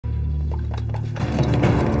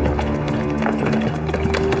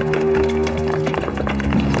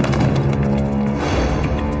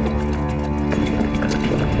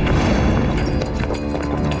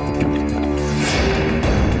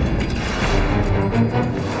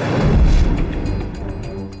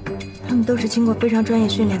都是经过非常专业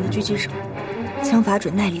训练的狙击手，枪法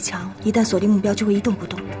准，耐力强，一旦锁定目标就会一动不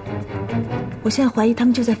动。我现在怀疑他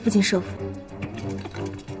们就在附近设伏。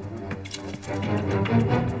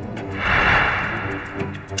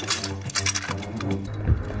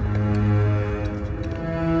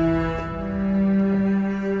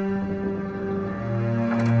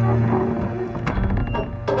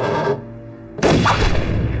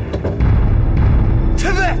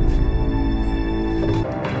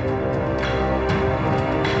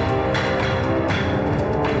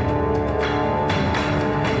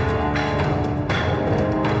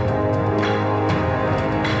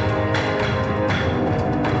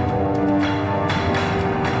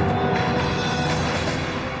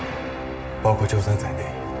包括周三在内，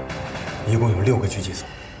一共有6个狙击手。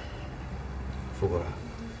副官，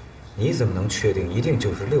你怎么能确定一定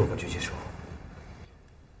就是6个狙击手？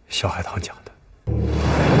小海棠讲的。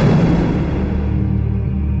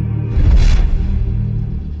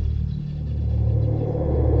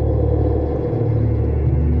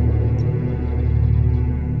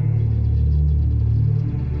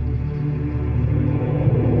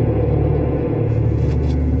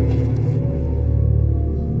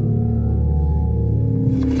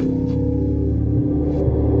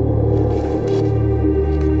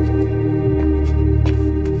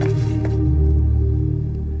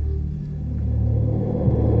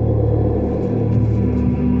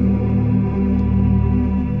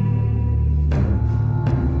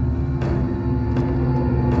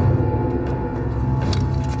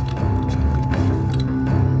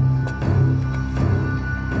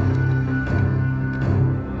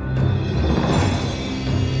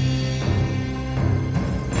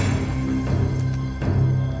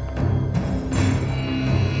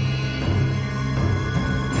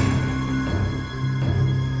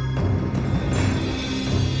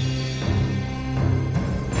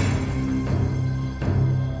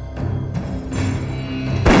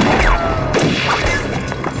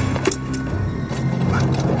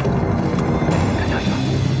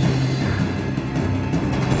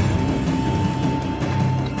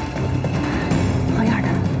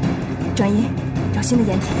转移，找新的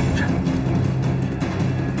掩体。是。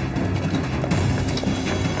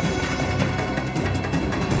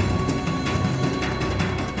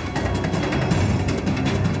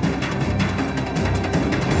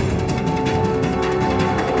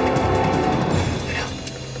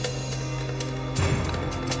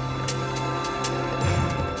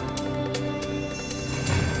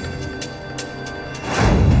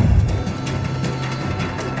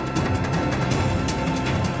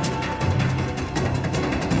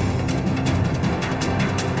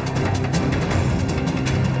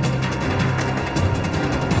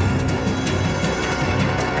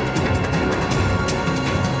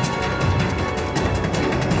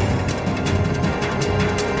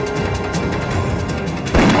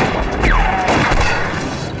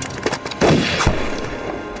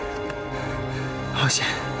好险！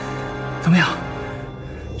怎么样？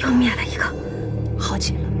又灭了一个，好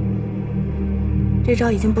极了。这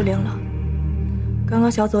招已经不灵了。刚刚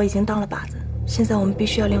小左已经当了靶子，现在我们必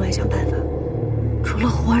须要另外想办法。除了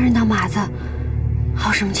活人当靶子，还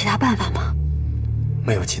有什么其他办法吗？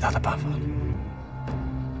没有其他的办法了。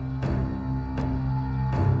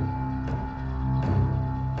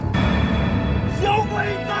小鬼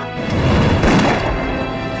子！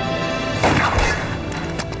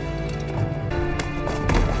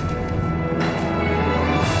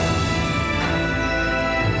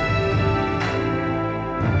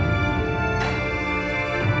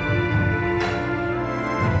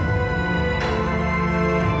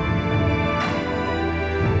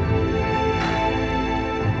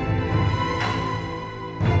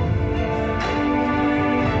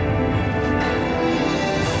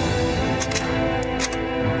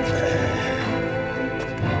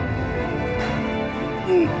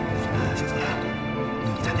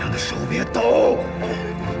别抖！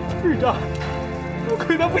队长，不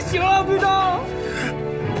可以的，不行了，队长！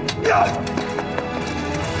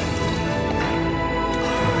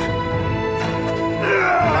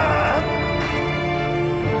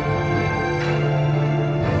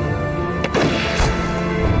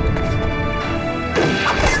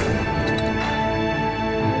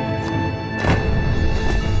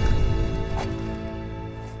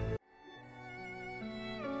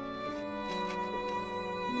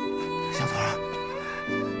小左，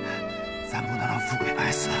咱不能让富贵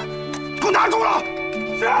白死，给我拿住了！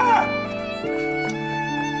是。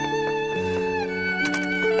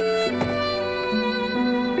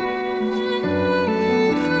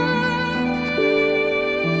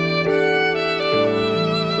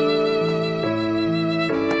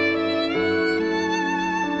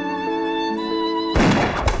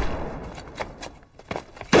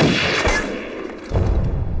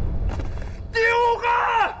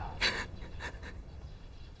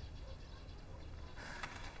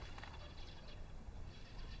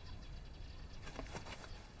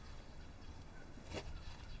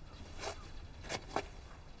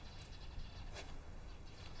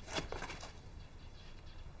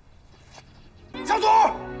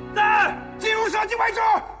到境为止。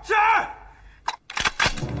是。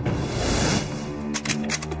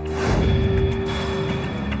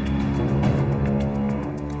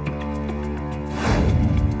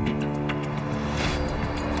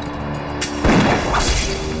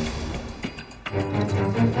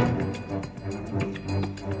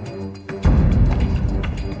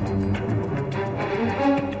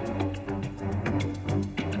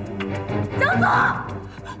江总。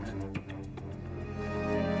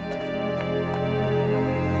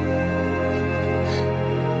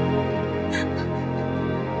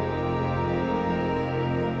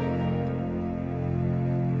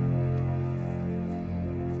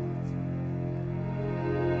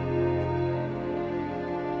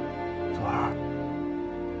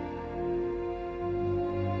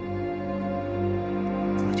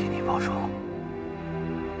 报仇。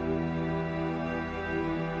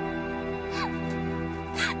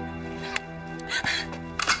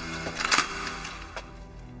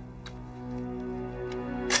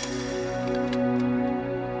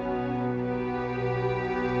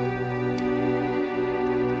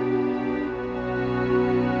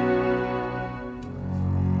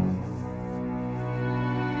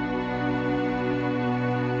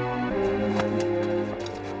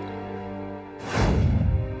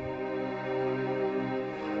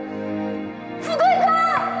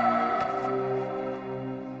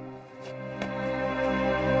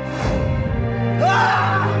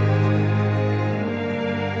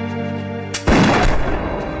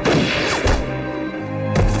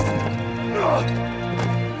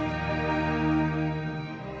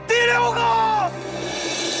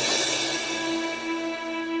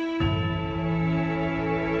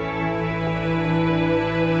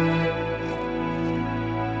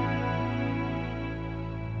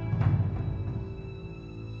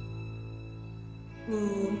你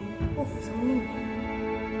不服从命令，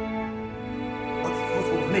我只服从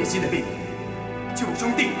我内心的命令，救兄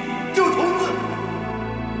弟，救同志。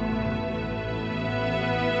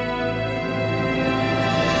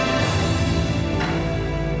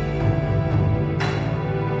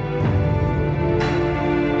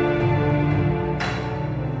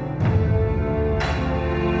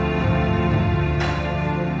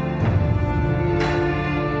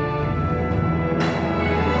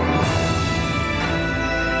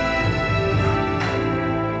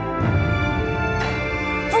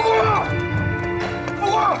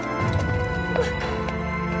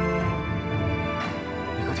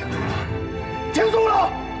停住了！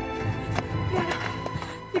亮亮，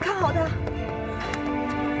你看好他。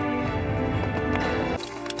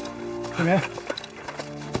水明，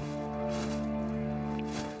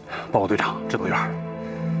报告队长、指导员，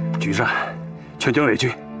局战全军伪军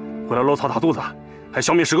回来搂草打肚子，还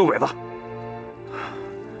消灭10个鬼子。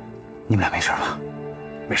你们俩没事吧？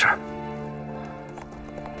没事。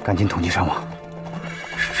赶紧统计伤亡。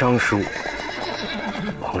伤15，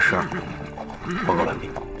亡12。报告完毕。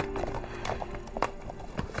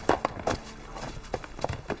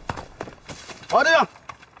 好，队长，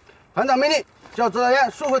团长命令叫指导员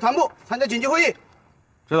速回团部参加紧急会议。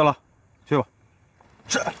知道了，去吧。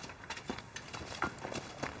是。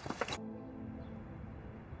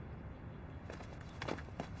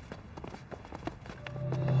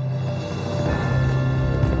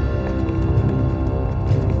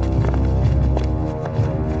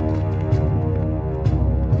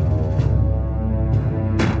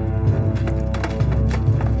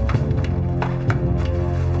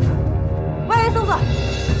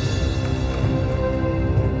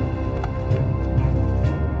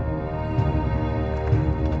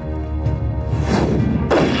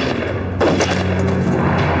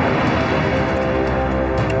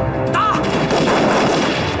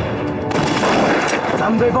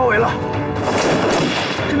被包围了，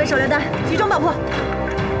准备手榴弹，集中爆破。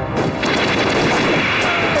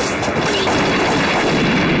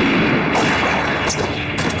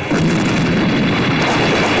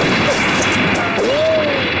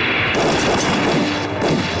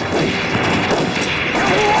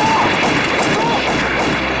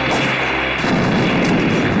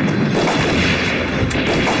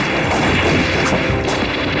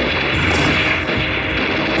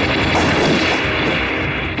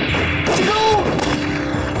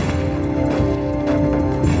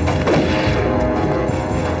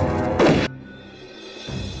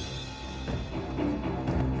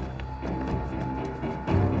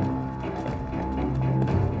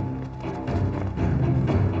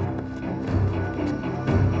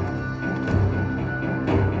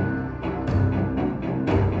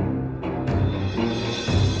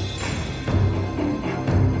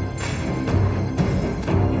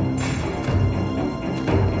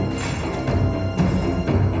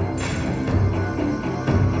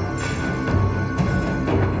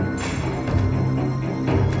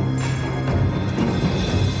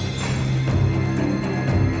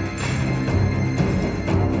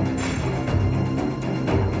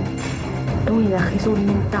东也在黑松林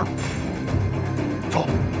那不到。走。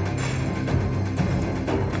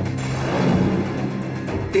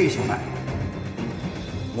弟兄们，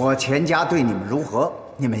我钱家对你们如何，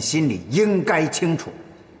你们心里应该清楚。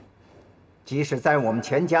即使在我们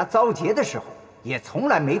钱家遭劫的时候，也从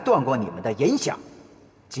来没断过你们的影响。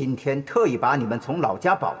今天特意把你们从老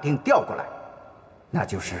家保定调过来，那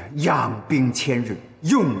就是养兵千日，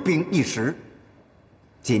用兵一时。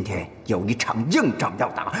今天有一场硬仗要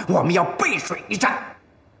打，我们要背水一战。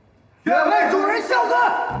愿为主人效死。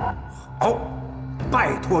好，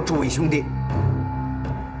拜托诸位兄弟。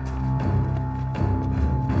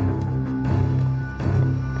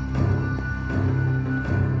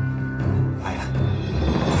哎呀，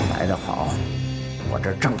来得好，我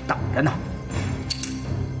这正等着呢。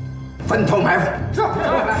分头埋伏。是。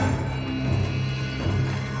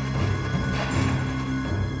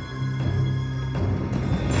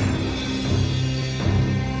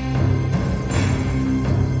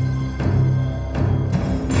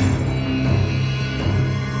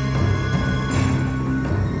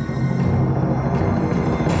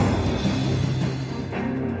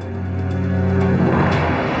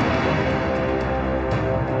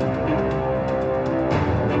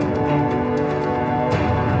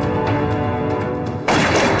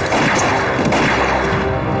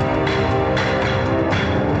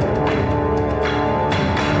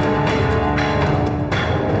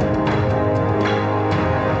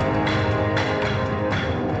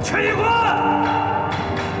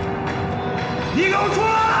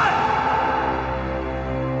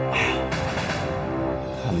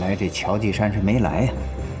这乔继山是没来呀。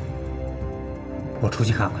我出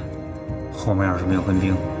去看看，后面要是没有跟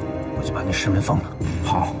兵，我就把那师门封了。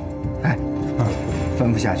好，哎，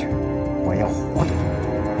吩咐下去，我要活的。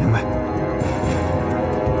明白。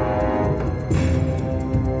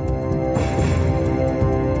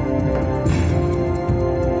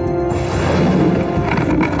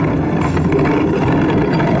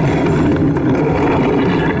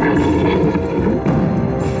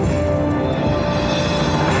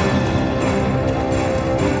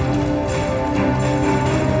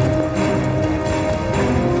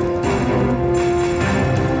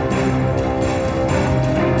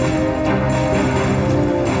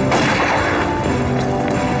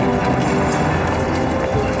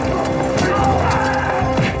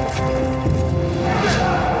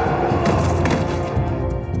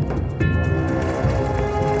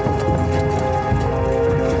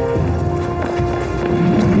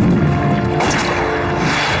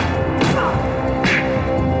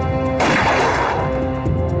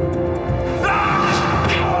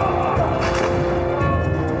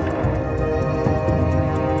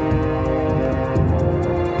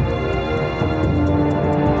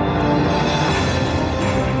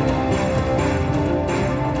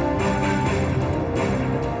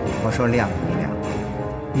说亮一亮，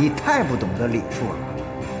你太不懂得礼数了，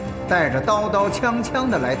带着刀刀枪枪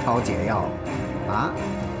的来讨解药，啊？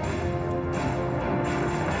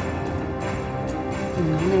有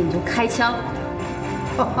能耐你就开枪！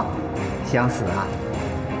哈哈，想死啊？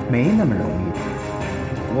没那么容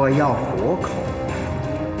易。我要活口，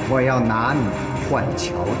我要拿你换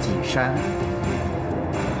乔继山，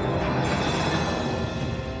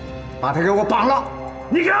把他给我绑了！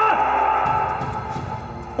你敢！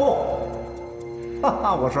哦，哈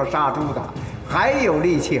哈！我说杀猪的还有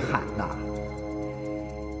力气喊呐，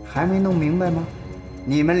还没弄明白吗？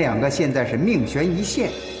你们两个现在是命悬一线，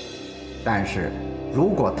但是如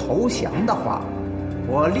果投降的话，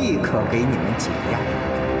我立刻给你们解药。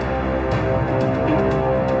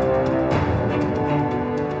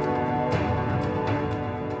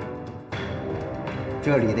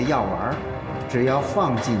这里的药丸，只要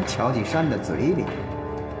放进乔继山的嘴里，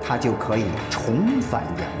他就可以重返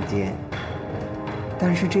阳间。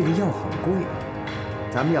但是这个药很贵，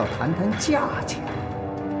咱们要谈谈价钱。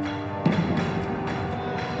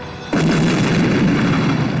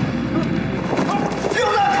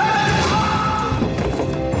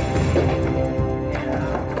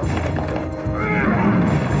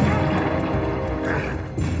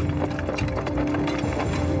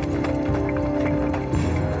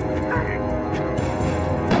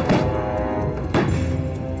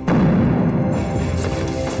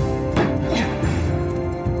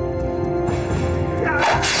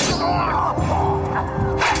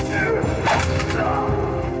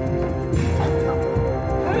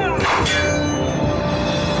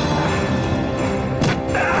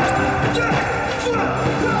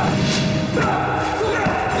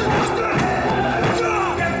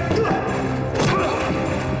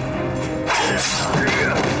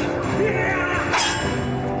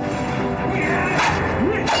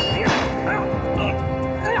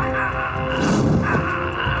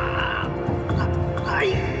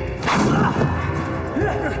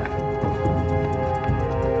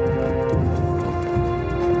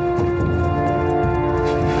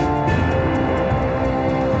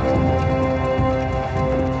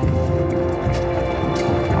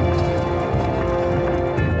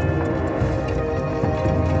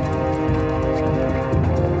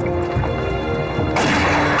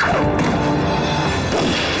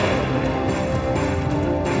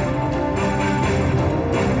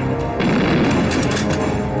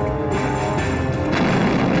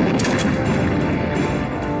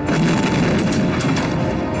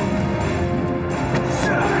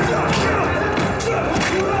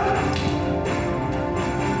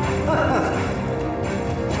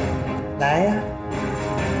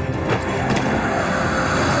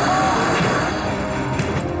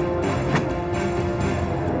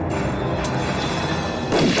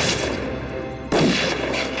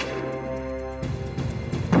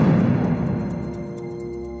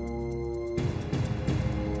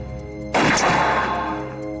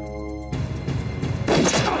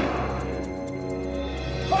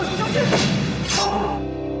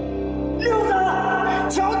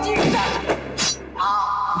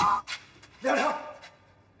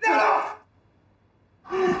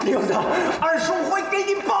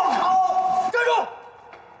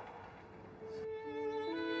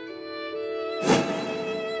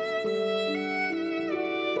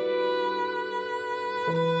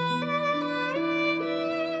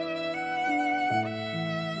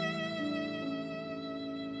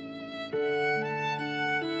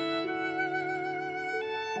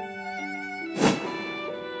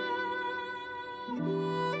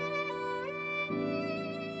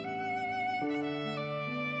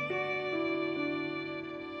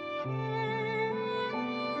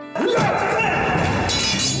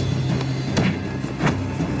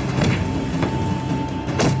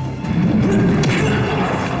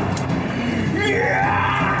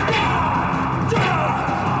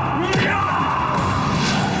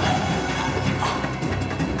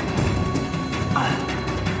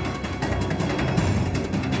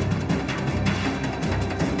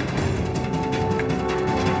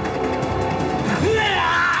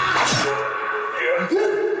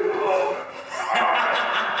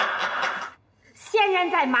天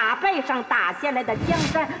在马背上打下来的江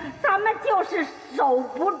山，咱们就是守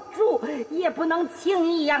不住，也不能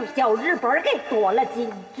轻易让小日本给夺了金，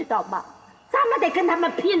知道吗？咱们得跟他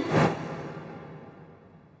们拼。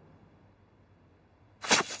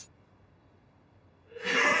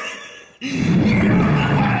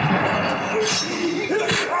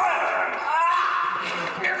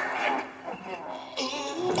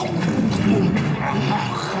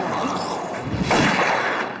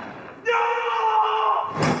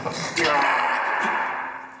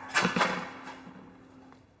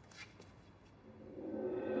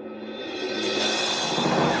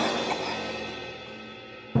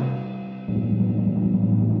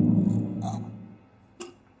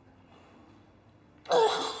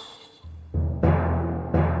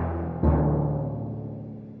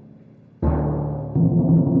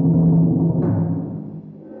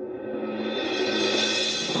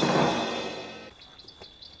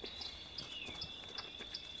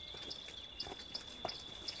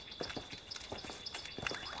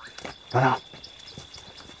团长，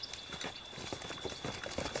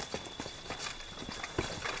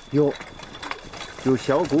有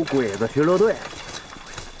小股鬼子巡逻队。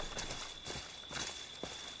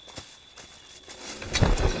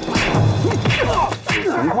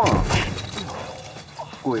情况啊，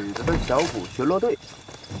鬼子的小股巡逻队。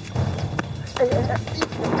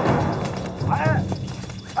哎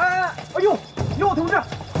呦，同志，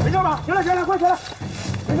没事吧？行了，快起来！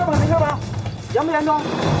没事吧？严不严重？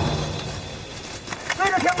对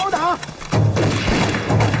着天空打！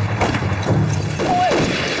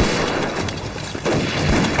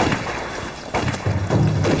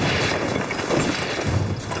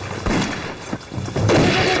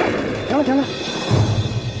行了。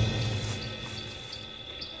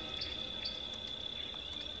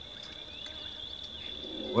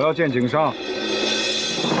我要见井上。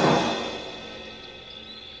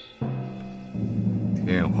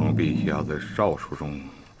天皇陛下在诏书中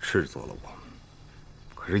斥责了我，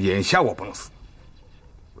可是眼下我不能死，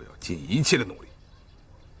我要尽一切的努力，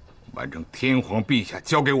完成天皇陛下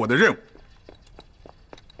交给我的任务。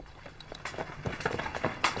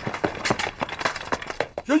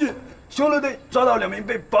将军，巡逻队抓到2名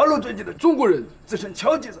被八路追击的中国人，自称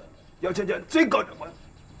乔吉子，要参见最高长官。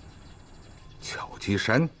乔吉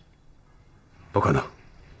山？不可能，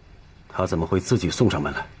他怎么会自己送上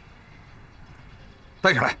门来？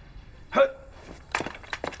带上来。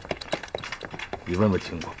你问问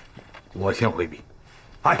情况，我先回避。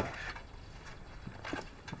哎。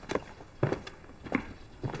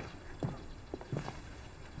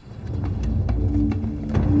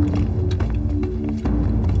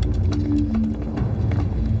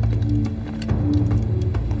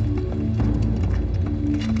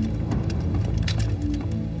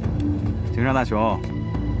井上大雄，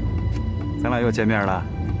咱俩又见面了。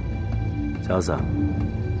小子，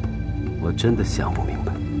我真的想不明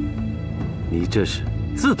白，你这是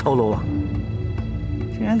自投罗网。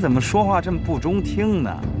这人怎么说话这么不中听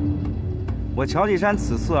呢？我乔继山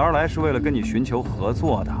此次而来是为了跟你寻求合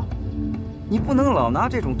作的，你不能老拿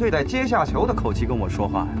这种对待阶下囚的口气跟我说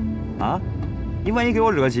话呀！啊，你万一给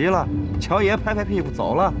我惹急了，乔爷拍拍屁股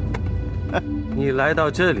走了，你来到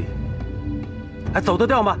这里还走得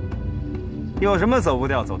掉吗？有什么走不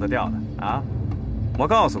掉、走得掉的啊？我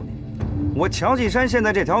告诉你，我乔继山现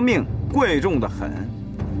在这条命贵重的很。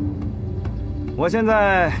我现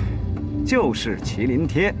在就是麒麟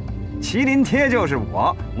贴，麒麟贴就是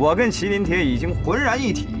我跟麒麟贴已经浑然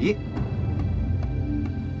一体。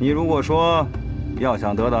你如果说要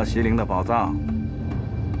想得到麒麟的宝藏，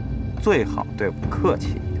最好对我客气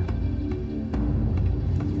一点。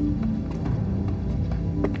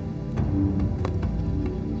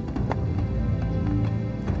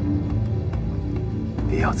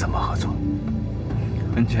你要怎么合作？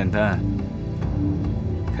很简单，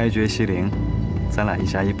开掘西陵，咱俩1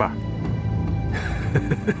下1半。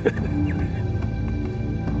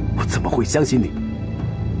我怎么会相信你？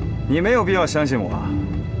你没有必要相信我，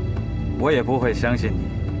我也不会相信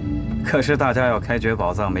你。可是大家要开掘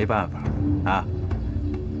宝藏，没办法啊。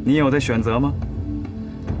你有的选择吗？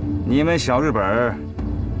你们小日本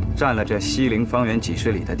占了这西陵方圆几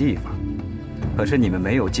十里的地方。可是你们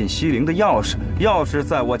没有进西陵的钥匙，钥匙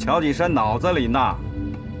在我乔继山脑子里呢。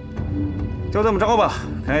就这么着吧，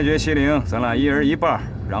开掘西陵，咱俩1人1半，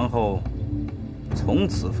然后从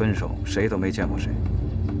此分手，谁都没见过谁。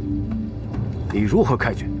你如何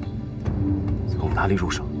开掘？从哪里入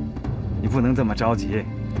手？你不能这么着急，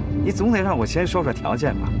你总得让我先说说条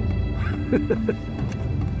件吧。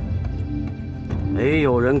没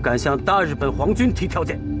有人敢向大日本皇军提条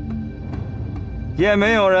件，也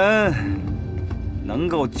没有人能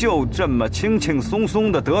够就这么轻轻松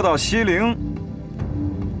松的得到西陵？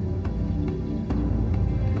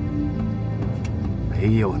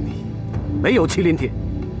没有你，没有麒麟铁，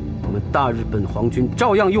我们大日本皇军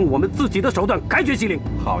照样用我们自己的手段开掘西陵。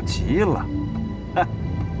好极了！哎，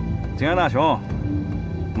景阳大雄，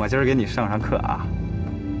我今儿给你上上课啊。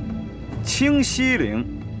清西陵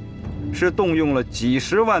是动用了几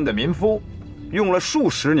十万的民夫，用了数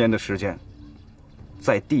十年的时间，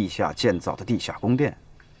在地下建造的地下宫殿。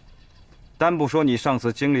单不说你上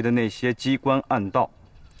次经历的那些机关暗道，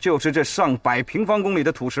就是这上百平方公里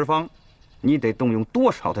的土石方，你得动用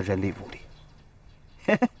多少的人力物力？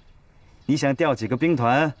嘿嘿，你想调几个兵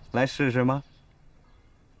团来试试吗？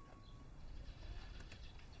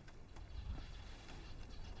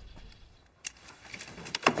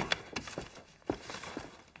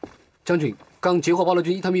将军，刚截获八路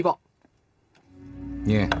军一探密报。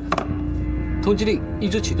念。通缉令：一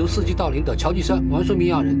支企图伺机盗陵的乔吉山王顺明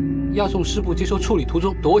亚人，押送师部接收处理途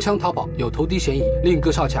中夺枪逃跑，有投敌嫌疑，令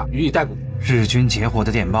各少卡予以逮捕。日军截获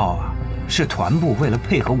的电报啊，是团部为了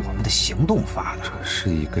配合我们的行动发的。这是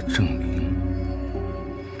一个证明。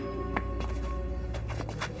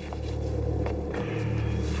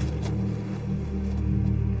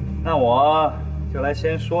那我就来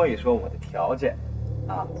先说一说我的条件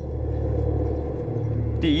啊。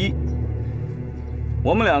第一，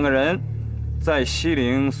我们两个人在西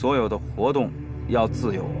陵所有的活动要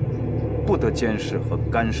自由，不得监视和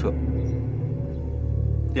干涉。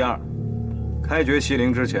第二，开掘西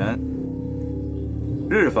陵之前，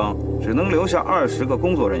日方只能留下20个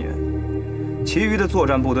工作人员，其余的作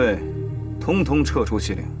战部队统统撤出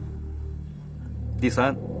西陵。第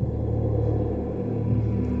三，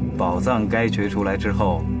宝藏该掘出来之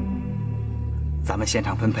后，咱们现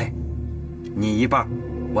场分配，你一半，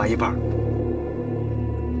我一半。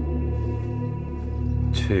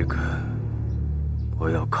这个我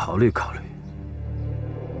要考虑考虑。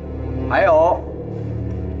还有，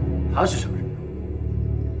他是什么人？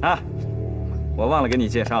啊，我忘了给你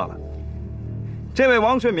介绍了。这位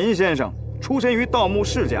王学民先生出身于盗墓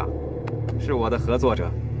世家，是我的合作者。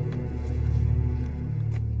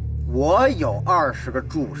我有20个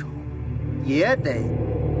助手，也得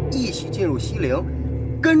一起进入西陵，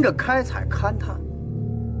跟着开采勘探。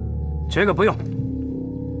这个不用，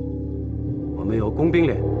我们有工兵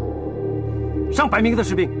连，上百名的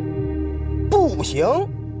士兵。不行，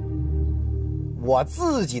我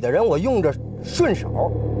自己的人我用着顺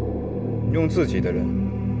手。用自己的人，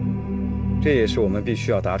这也是我们必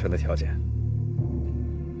须要达成的条件。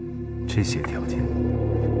这些条件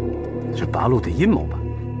是八路的阴谋吧？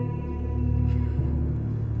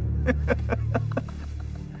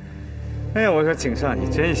哎呀，我说景少你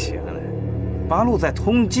真行嘞！八路在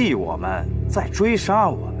通缉我们，在追杀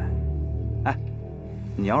我们。哎，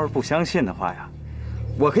你要是不相信的话呀，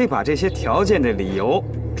我可以把这些条件的理由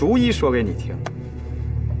逐一说给你听。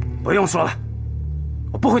不用说了，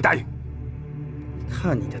我不会答应。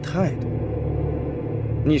看你的态度，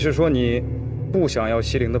你是说你不想要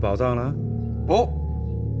西陵的宝藏了？不，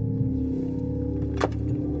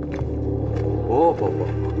不，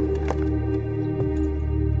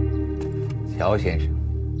乔先生，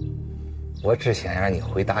我只想让你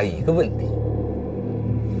回答一个问题：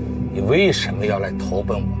你为什么要来投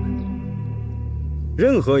奔我们？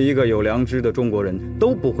任何一个有良知的中国人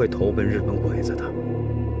都不会投奔日本鬼子的。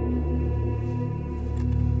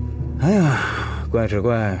哎呀，怪只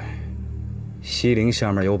怪西陵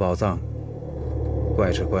下面有宝藏，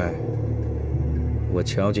怪只怪我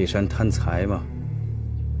乔继山贪财嘛。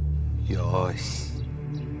哟西，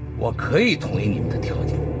我可以同意你们的条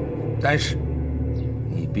件，但是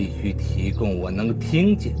你必须提供我能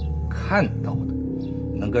听见、看到的，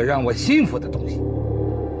能够让我信服的东西。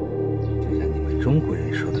就像你们中国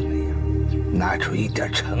人说的那样，拿出一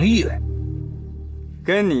点诚意来。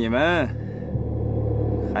跟你们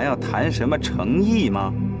还要谈什么诚意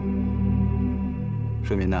吗？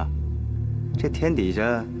顺民呐，这天底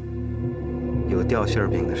下有掉馅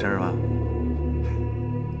饼的事儿吗？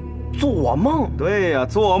做梦！对呀，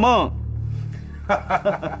做梦。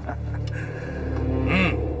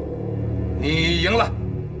你赢了。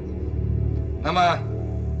那么，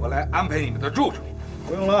我来安排你们的住处。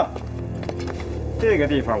不用了，这个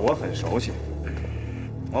地方我很熟悉，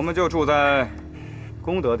我们就住在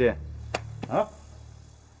功德殿。啊，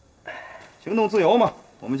行动自由嘛，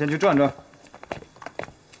我们先去转转。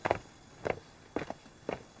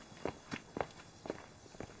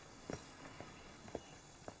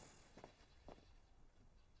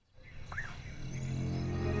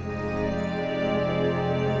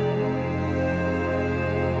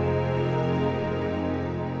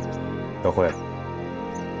小慧，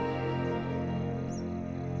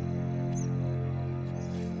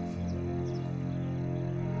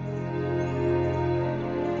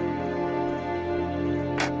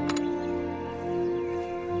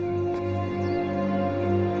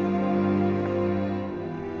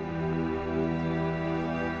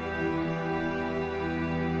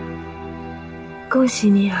恭喜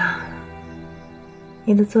你啊！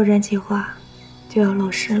你的作战计划就要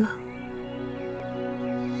落实了。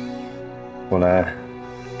我来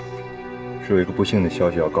是有一个不幸的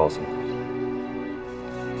消息要告诉你。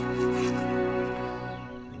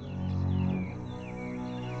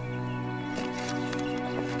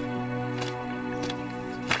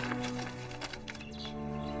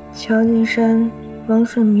乔金山王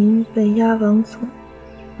顺民被押王村，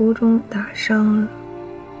途中打伤了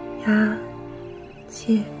押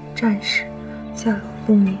解战士，下落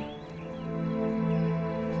不明。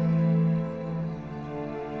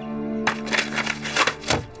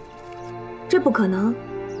这不可能！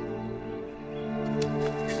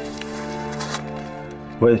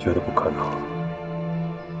我也觉得不可能，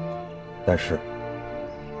但是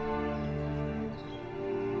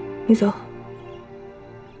你走。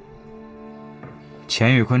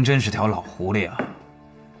钱玉坤真是条老狐狸啊！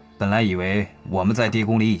本来以为我们在地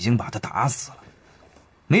宫里已经把他打死了，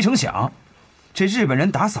没成想，这日本人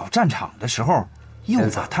打扫战场的时候又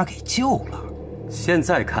把他给救了。现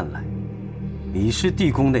在看来，你是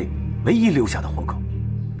地宫内唯一留下的活口，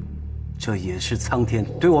这也是苍天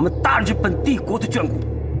对我们大日本帝国的眷顾。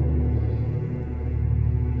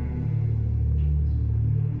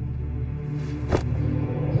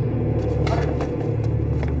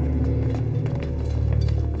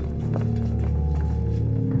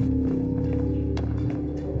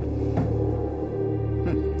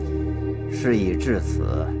事已至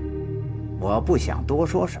此，我不想多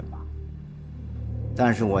说什么。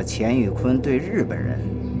但是我钱玉坤对日本人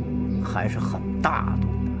还是很大度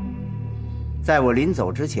的。在我临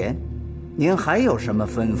走之前，您还有什么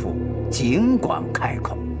吩咐，尽管开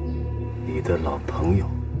口。你的老朋友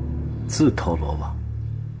自投罗网，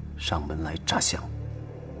上门来扎香。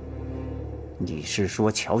你是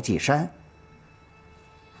说乔继山？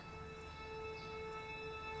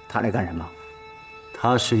他来干什么？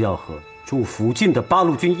他是要和驻附近的八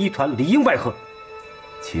路军一团里应外合，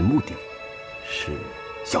其目的是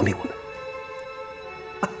消灭我们。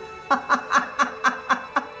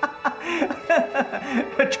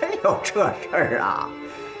真有这事儿啊？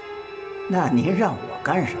那您让我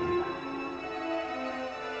干什么呢？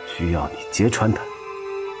需要你揭穿他，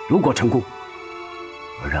如果成功，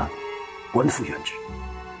我让你官复原职。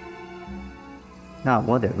那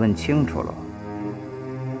我得问清楚了，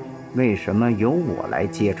为什么由我来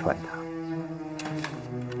揭穿他？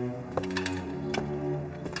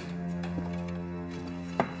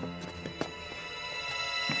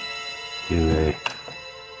因为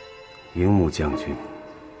樱木将军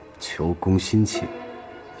求功心切，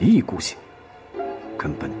一意孤行，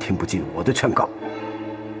根本听不进我的劝告。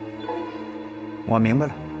我明白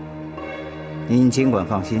了，您尽管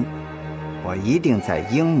放心，我一定在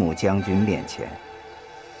樱木将军面前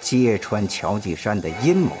揭穿乔继山的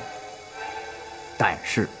阴谋。但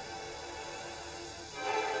是，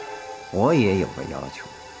我也有个要求，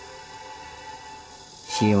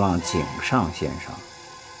希望井上先生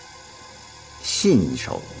信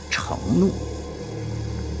守承诺。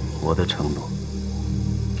我的承诺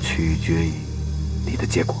取决于你的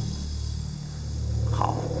结果。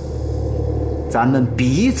好，咱们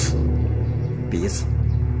彼此。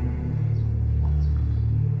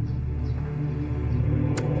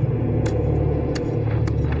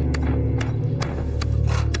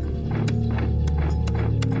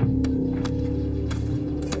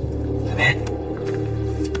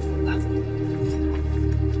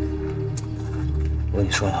我跟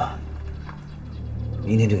你说啊，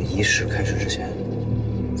明天这个仪式开始之前，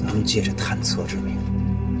咱们借着探测之名，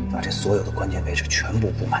把这所有的关键位置全部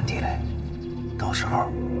布满地雷。到时候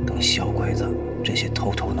等小鬼子这些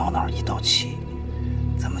头头脑脑一到齐，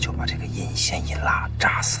咱们就把这个引线一拉，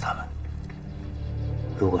炸死他们。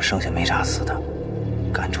如果剩下没炸死的，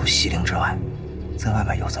赶出西陵之外，在外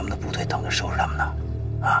面有咱们的部队等着收拾他们呢。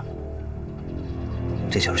啊，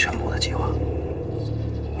这就是全部的计划。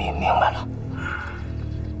明白了。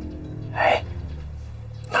哎，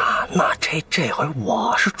那这回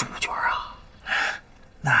我是主角啊？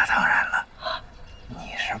那当然了，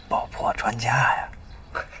你是爆破专家呀！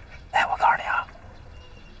哎，我告诉你啊，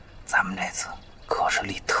咱们这次可是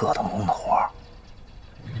立特等功的活儿。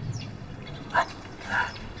哎，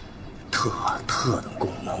特等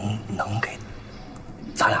功能给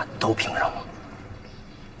咱俩都评上吗？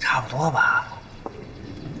差不多吧。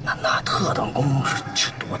那特等功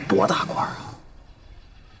是多大块啊？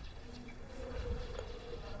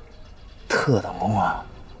特等功啊，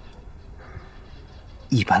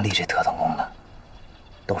一般立这特等功的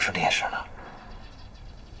都是烈士呢。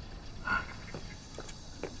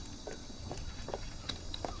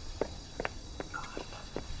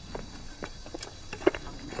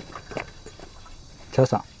乔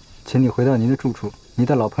桑，请你回到您的住处，你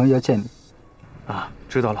的老朋友要见你。啊，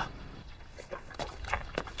知道了。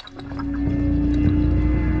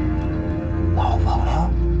老朋友？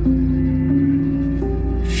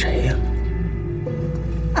谁呀？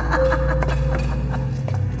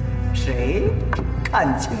谁？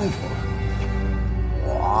看清楚了，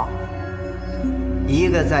我，一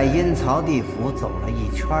个在阴曹地府走了一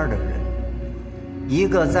圈的人，一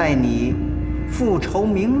个在你复仇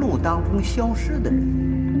名录当中消失的人。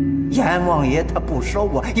阎王爷他不收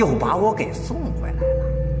我，又把我给送回来了。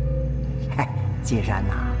嗨，季山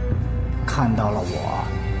呐，看到了我，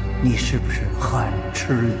你是不是很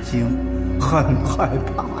吃惊，很害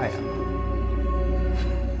怕呀？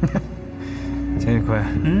钱宇坤，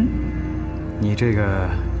你这个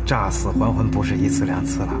诈死还魂不是一次两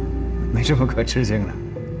次了，没什么可吃惊的。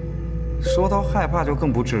说到害怕就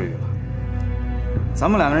更不至于了。咱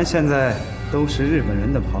们两个人现在都是日本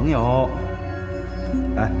人的朋友，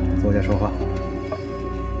来坐下说话。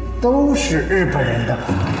都是日本人的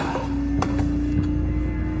朋友。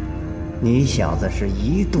你小子是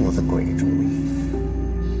一肚子鬼主意，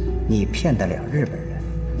你骗得了日本人，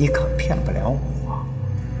你可骗不了我。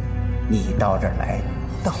你到这儿来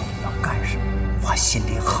到底要干什么？我心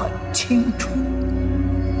里很清楚。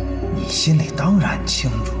你心里当然清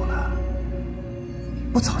楚了，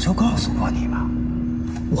我早就告诉过你了，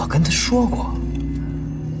我跟他说过。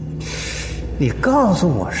你告诉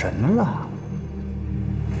我什么了？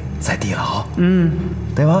在地牢，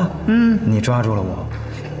对吧？你抓住了我，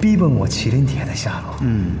逼问我麒麟铁的下落。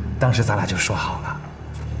当时咱俩就说好了，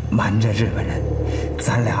瞒着日本人，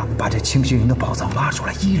咱俩把这清虚营的宝藏挖出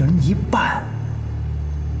来，一人一半。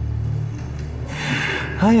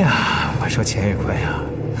哎呀，我说钱宇坤呀，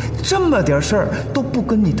这么点事儿都不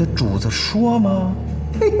跟你的主子说吗？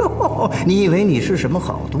哎呦，你以为你是什么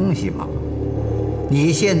好东西吗？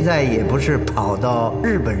你现在也不是跑到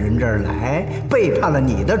日本人这儿来，背叛了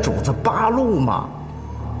你的主子八路吗？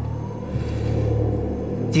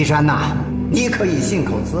季山呐，你可以信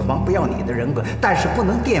口雌黄，不要你的人格，但是不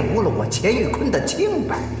能玷污了我钱宇坤的清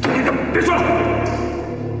白。别说了，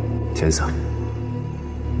钱桑，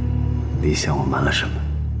你想我瞒了什么？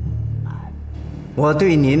我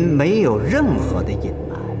对您没有任何的隐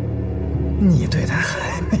瞒。你对他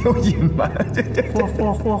还没有隐瞒？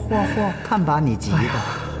嚯！看把你急的！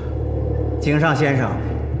井上先生，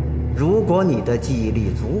如果你的记忆力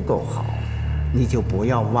足够好，你就不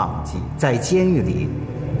要忘记在监狱里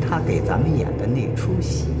他给咱们演的那出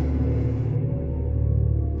戏。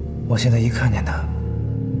我现在一看见他，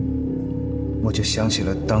我就想起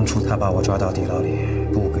了当初他把我抓到地牢里，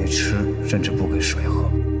不给吃，甚至不给水喝。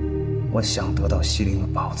我想得到西陵的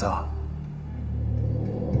宝藏，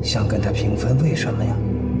想跟他平分，为什么呀？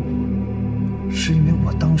是因为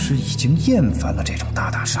我当时已经厌烦了这种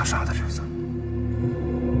打打杀杀的日子，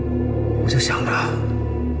我就想着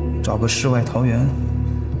找个世外桃源，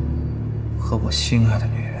和我心爱的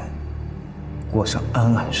女人过上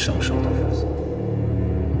安安生生的日子。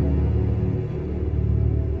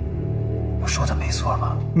我说的没错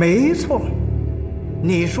吧？没错，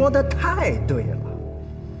你说的太对了。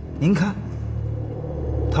您看，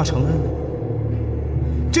他承认了。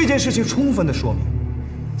这件事情充分的说明，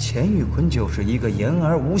钱宇坤就是一个言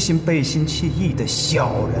而无信、背信弃义的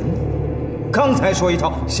小人。刚才说一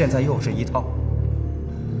套，现在又是一套。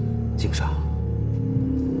井上，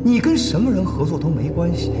你跟什么人合作都没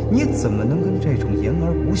关系，你怎么能跟这种言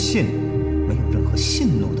而无信、没有任何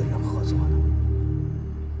信怒的人合作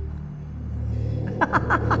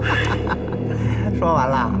呢？说完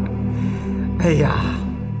了。哎呀，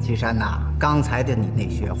季山呐，刚才的你那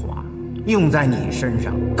些话用在你身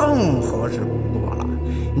上更合适不过了。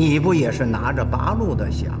你不也是拿着八路的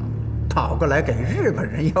饷跑过来给日本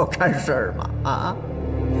人要干事儿吗？啊，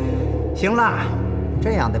行了，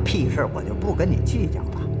这样的屁事儿我就不跟你计较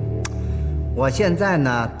了。我现在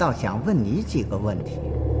呢，倒想问你几个问题，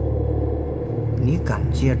你敢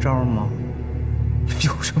接招吗？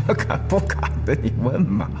有什么敢不敢的？你问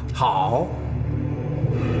嘛。好，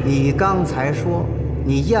你刚才说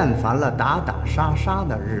你厌烦了打打杀杀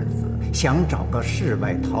的日子，想找个世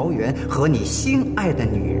外桃源和你心爱的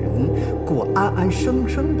女人过安安生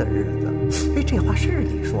生的日子。哎，这话是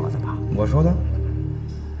你说的吧？我说的。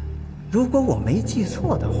如果我没记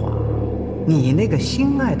错的话，你那个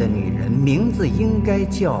心爱的女人名字应该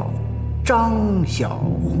叫张小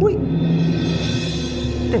慧，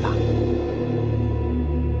对吧？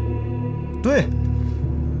对，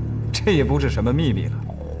这也不是什么秘密了。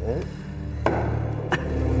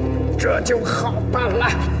这就好办了。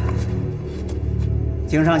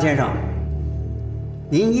井上先生，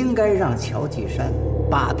您应该让乔继山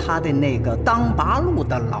把他的那个当八路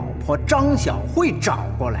的老婆张小慧找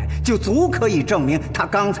过来，就足可以证明他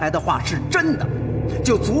刚才的话是真的，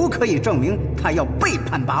就足可以证明他要背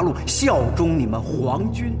叛八路，效忠你们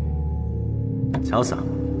皇军。乔桑，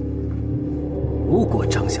如果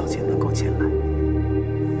张小姐能够前来，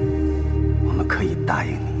我们可以答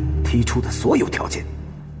应你提出的所有条件。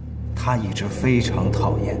他一直非常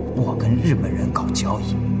讨厌我跟日本人搞交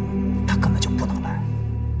易，他根本就不能来。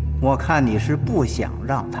我看你是不想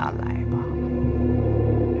让他来吧？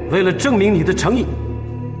为了证明你的诚意，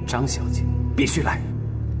张小姐必须来。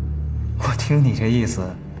我听你这意思，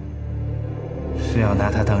是要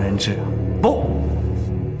拿他当人质啊？不，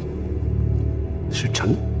是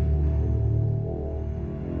诚意。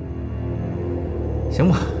行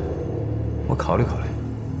吧，我考虑考虑。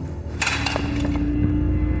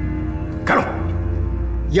开路。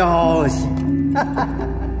要死！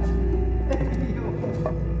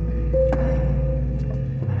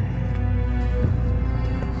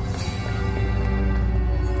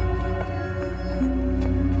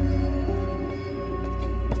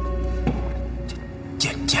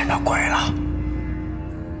见着鬼了！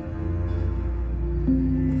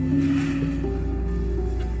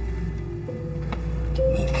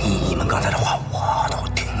你们刚才的话我都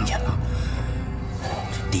听见了。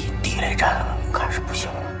地雷战看是不行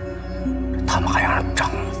了，他们还让张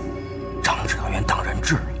指导员当人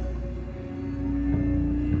质。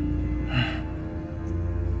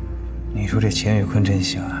你说这钱宇坤真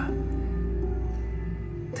行啊，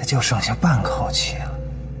他就剩下半口气了。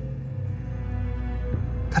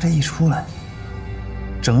他这一出来，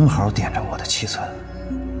正好点着我的七寸。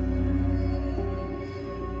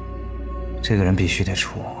这个人必须得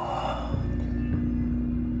出我。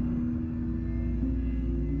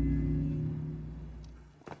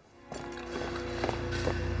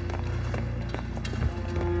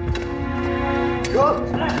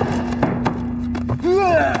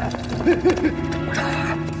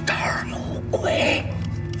这儿有鬼，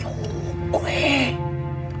有鬼！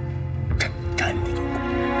真的有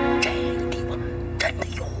鬼，这个地方真的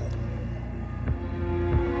有。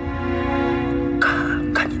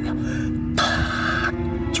看见没有？他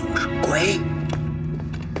就是鬼。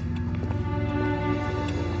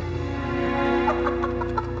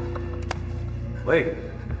喂，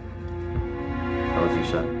乔吉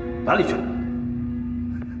山哪里去了？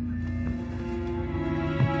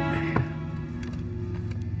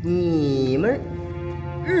你们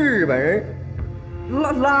日本人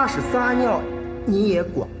拉屎撒尿，你也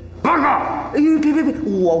管？报告！哎呦，别，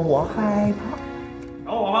我害怕。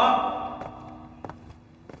找我吗？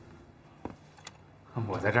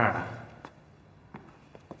我在这儿呢。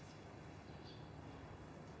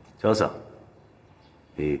乔桑，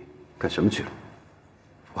你干什么去了？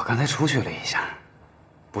我刚才出去了一下，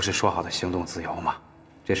不是说好的行动自由吗？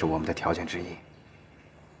这是我们的条件之一。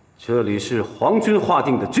这里是皇军划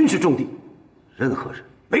定的军事重地，任何人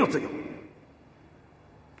没有自由。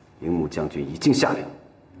樱木将军已经下令，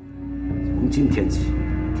从今天起，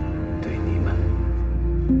对你们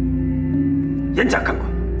严加看管。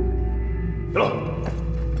走了。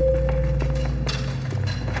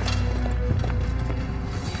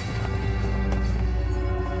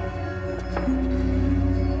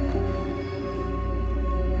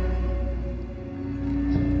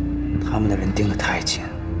他们的人盯得太紧。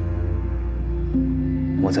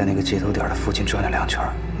我在那个接头点的附近转了2圈，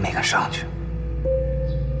没敢上去，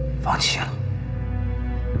放弃了。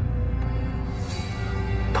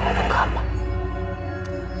等等看吧。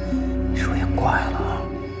你说也怪了，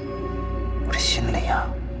我这心里呀，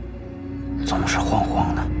总是慌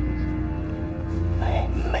慌的。哎，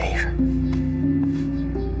没事。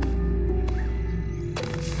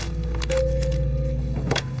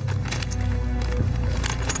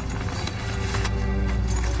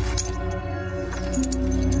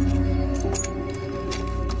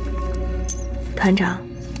团长，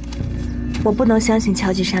我不能相信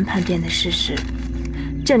乔吉山叛变的事实，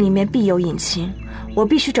这里面必有隐情，我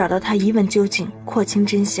必须找到他一问究竟，廓清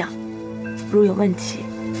真相。如有问题，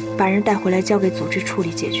把人带回来交给组织处理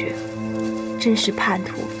解决。真是叛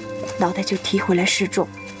徒，脑袋就提回来示众。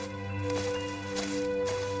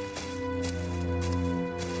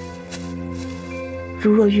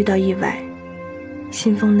如若遇到意外，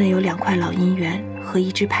信封内有2块老银元和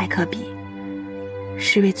1支派克笔，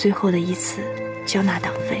是为最后的一次交纳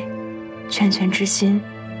党费，劝权之心，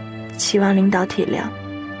期望领导体谅。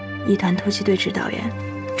一团突击队指导员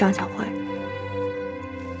张小慧。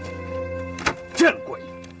见鬼！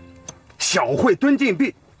小慧蹲禁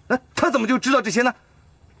闭，他怎么就知道这些呢？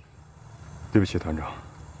对不起，团长，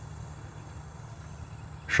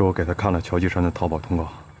是我给他看了乔吉山的淘宝通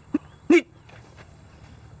告。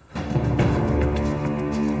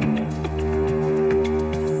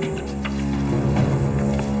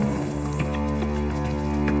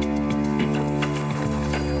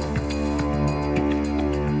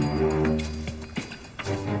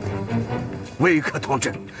威克同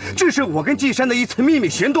志，这是我跟季山的一次秘密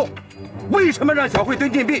行动。为什么让小慧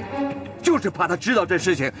蹲禁闭？就是怕他知道这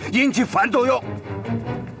事情引起反作用。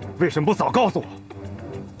为什么不早告诉我？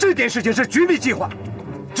这件事情是绝密计划，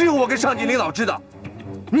只有我跟上级领导知道。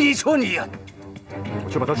你说你呀，我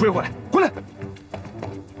去把他追回来，回来！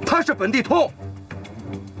他是本地通，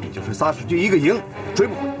你就是撒出去一个营，追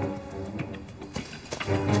不回来。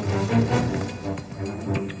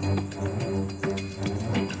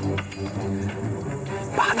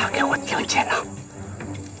把他给我盯紧了，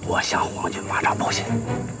我向皇军马上报信。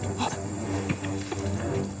好的。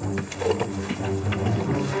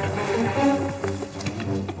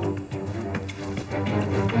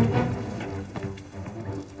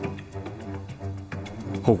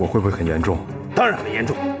后果会不会很严重？当然很严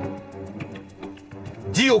重，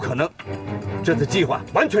极有可能这次计划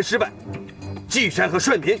完全失败，季山和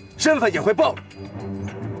顺民身份也会暴露。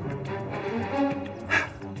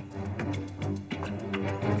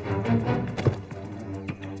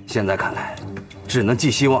现在看来，只能寄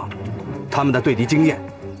希望他们的对敌经验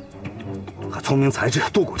和聪明才智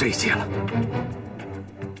度过这一劫了。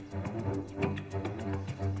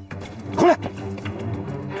回来，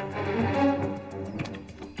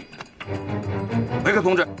维克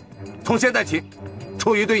同志，从现在起，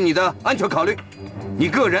出于对你的安全考虑，你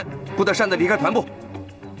个人不得擅自离开团部。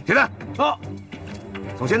铁蛋，好。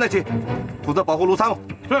从现在起，负责保护卢参谋。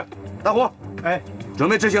是。大虎，哎，准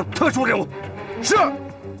备执行特殊任务。是。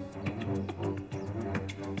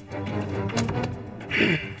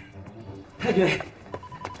太君，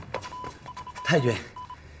太君，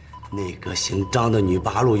那个姓张的女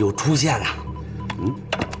八路又出现了。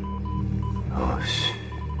哦，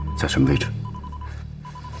在什么位置？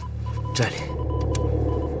这里。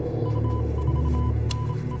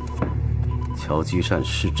乔基善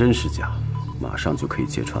是真是假，马上就可以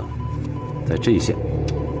揭穿了。在这一线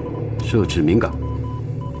设置敏感，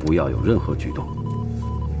不要有任何举动。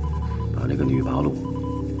把那个女八路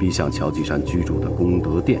逼向乔基山居住的功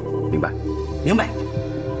德殿，明白？明白。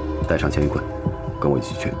带上钱玉棍，跟我一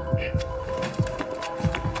起去。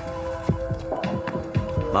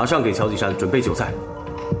马上给乔基山准备酒菜，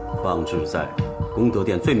放置在功德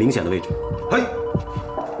殿最明显的位置。嘿。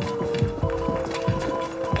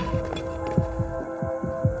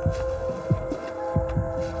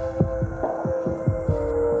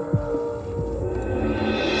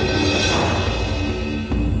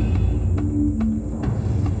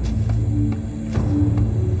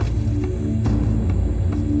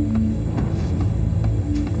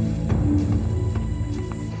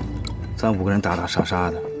咱5个人打打杀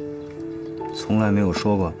杀的，从来没有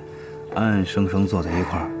说过安安生生坐在一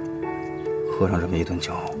块儿喝上这么一顿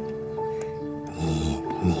酒。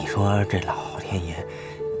你说这老天爷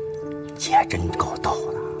也真够逗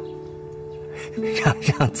的，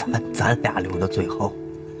让咱俩留到最后，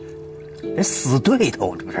这死对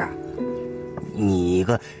头这不是？你一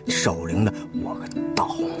个守灵的，我个盗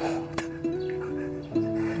墓的。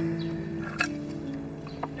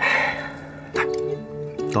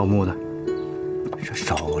盗墓的。是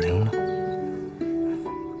守灵的，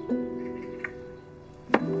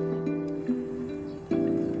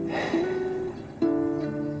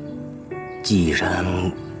季山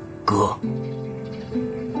哥，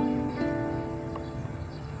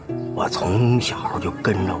我从小就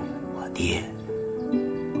跟着我爹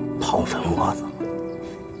刨坟窝子，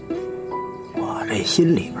我这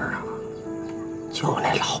心里边啊，就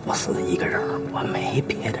那老不死的一个人，我没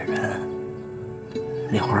别的人。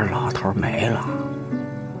那会儿老头没了，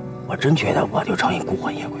我真觉得我就成一孤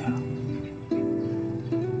魂野鬼了，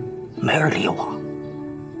没人理我，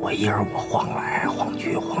我一人我晃来晃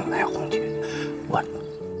去，晃来晃去，我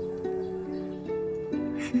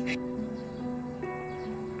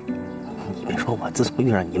你别说，我自从遇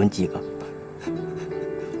上你们几个，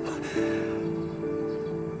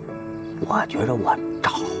我觉着我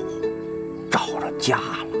找着家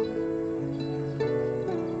了。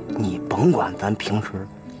你甭管咱平时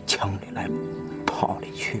枪里来炮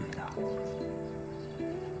里去的，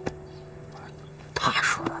踏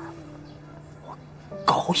实，我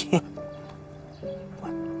高兴，我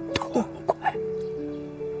痛快。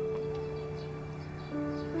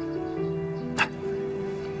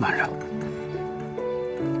慢着，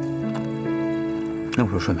那我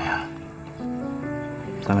说顺明，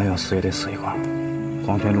咱俩要死也得死一块儿，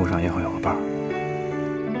黄泉路上也好有个伴儿，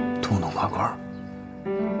痛痛快快，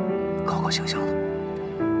高高兴兴的。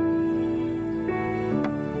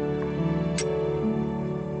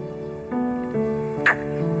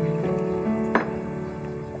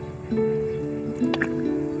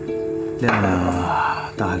亮亮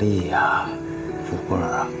啊，大力呀，富贵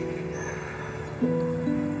啊，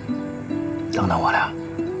等等我俩，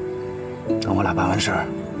等我俩办完事儿，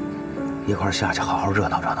一块儿下去好好热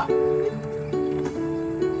闹热闹。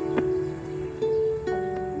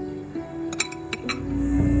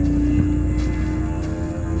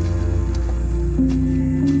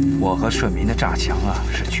我和顺民的炸墙啊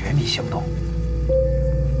是绝密行动，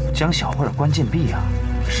将小慧的关禁闭啊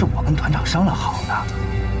是我跟团长商量好的，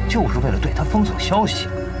就是为了对他封锁消息。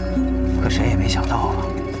可谁也没想到啊，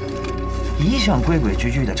一向规规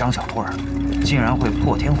矩矩的张小慧竟然会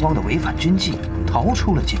破天荒的违反军纪，逃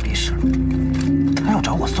出了禁闭室。他要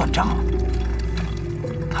找我算账。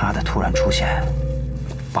他的突然出现，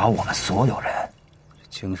把我们所有人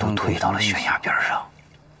都推到了悬崖边上。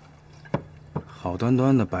好端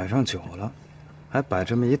端的摆上酒了，还摆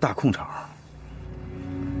这么一大空场。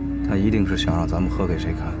他一定是想让咱们喝给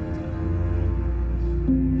谁看？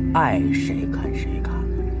爱谁看谁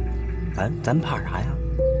看，咱怕啥呀？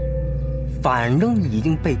反正已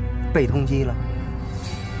经被通缉了，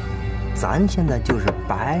咱现在就是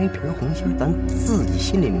白皮红心，咱自己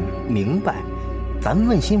心里明白，咱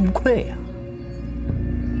问心无愧呀。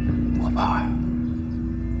我怕呀。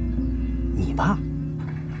你怕？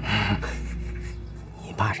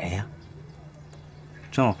你怕谁呀？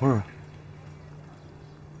张小慧啊。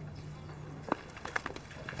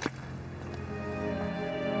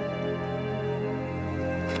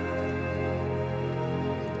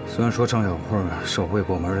虽然说张小慧是我未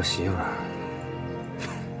过门的媳妇儿，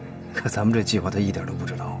可咱们这计划她一点都不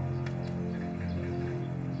知道。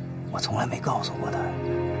我从来没告诉过她，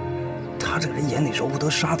她这个人眼里揉不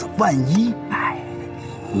得沙子，万一……哎，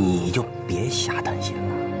你就别瞎担心了。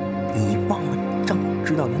你忘了张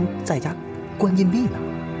指导员在家关禁闭呢，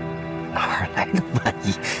哪来的万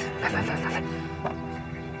一？来，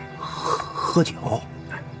喝酒。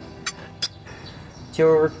今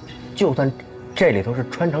儿就算这里头是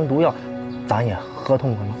穿肠毒药，咱也喝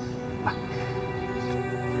痛快吗？来。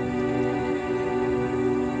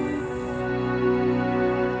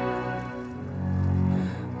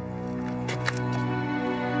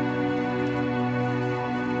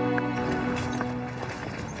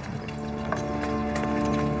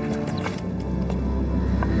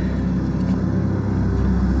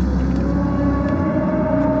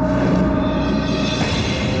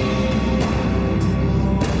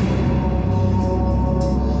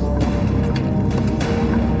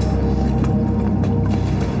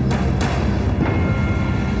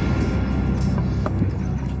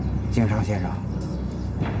先生，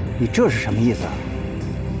你这是什么意思啊？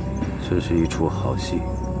这是一出好戏，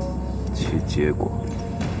其结果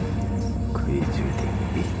可以决定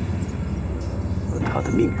你和他的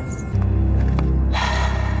命运。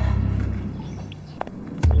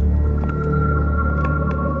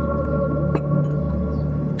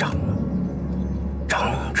张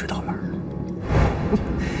指导员，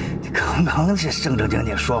你刚刚是正正经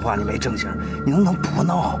经说话，你没正形，你能不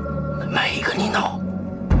闹？没跟你闹。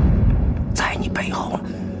在你背后呢，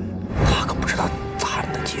他可不知道咱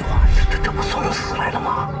的计划，这不送死来了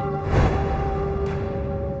吗？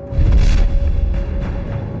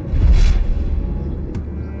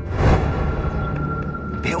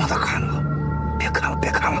别往他看了，别看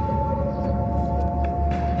了！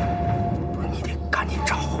你得赶紧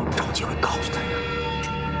找机会告诉他呀，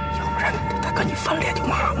要不然他跟你翻脸就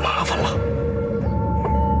麻烦了。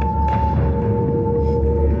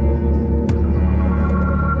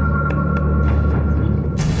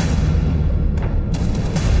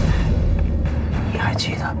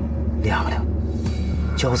记得亮亮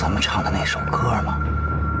教咱们唱的那首歌吗？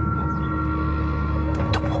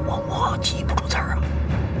我记不住词儿啊，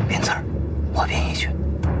编词儿，我编一句，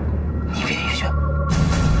你编一句。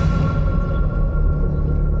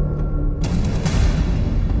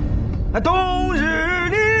冬日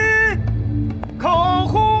里烤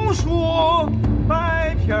红薯，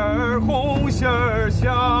白皮儿红心儿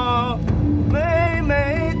香，妹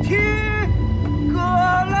妹提歌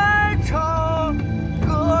来唱。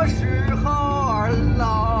歌是好儿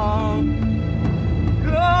郎，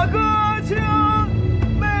哥哥请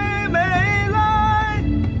妹妹来，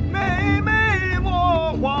妹妹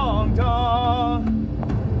莫慌张。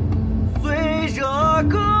随着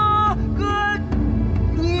哥哥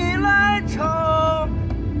你来唱，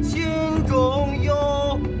心中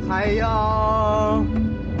有海洋。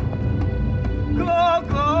哥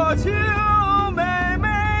哥请妹妹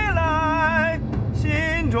来，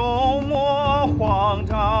心中莫慌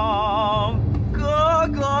张，哥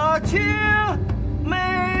哥请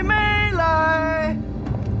妹妹来，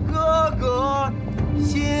哥哥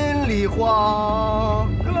心里慌。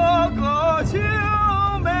哥哥请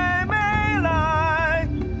妹妹来，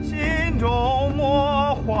心中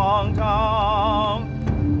莫慌张。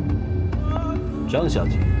张小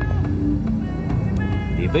姐，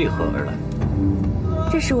你为何而来？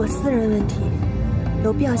这是我私人问题，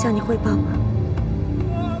有必要向你汇报吗？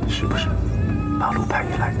是不是八路派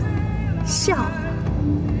你来的？笑话，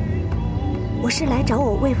我是来找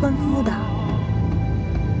我未婚夫的。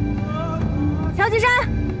乔吉山，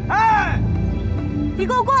哎，你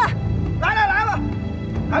给我过来！来了！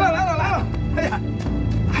哎呀，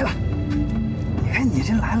来了！你看你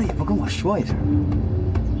这来了也不跟我说一声，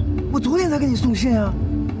我昨天才给你送信啊，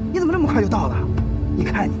你怎么那么快就到了？你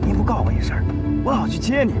看你不告我一声，我好去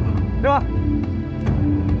接你嘛，对吧？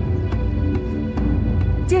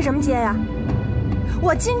接什么接呀？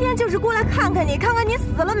我今天就是过来看看你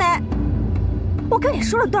死了没。我跟你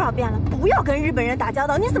说了多少遍了，不要跟日本人打交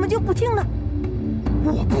道，你怎么就不听呢？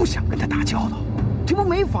我不想跟他打交道，这不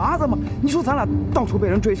没法子吗？你说咱俩到处被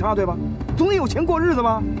人追杀，对吧？总得有钱过日子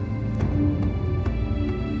吧？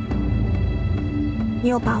你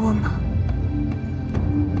有把握吗？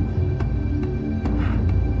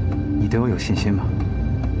你对我有信心吗？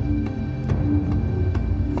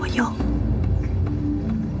我有。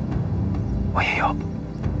我也有。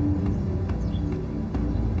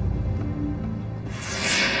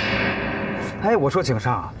哎，我说景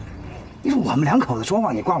上，你说我们两口子说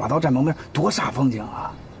话，你挂把刀站旁边，多煞风景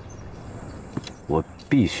啊！我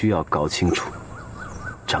必须要搞清楚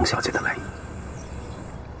张小姐的来意。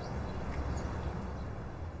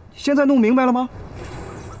现在弄明白了吗？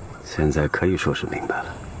现在可以说是明白了，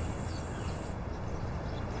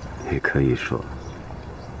也可以说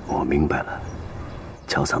我明白了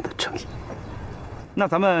乔桑的诚意。那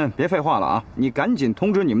咱们别废话了啊！你赶紧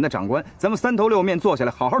通知你们的长官，咱们三头六面坐下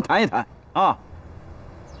来好好谈一谈啊！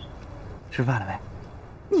吃饭了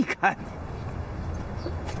没？你看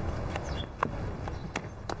你，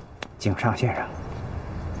井上先生，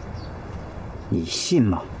你信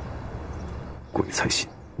吗？鬼才信！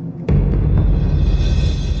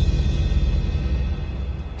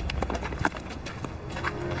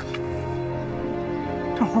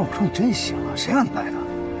这会儿我说你真行啊，谁让你来的？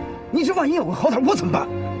你这万一有个好歹，我怎么办？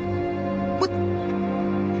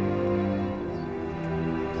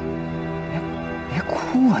别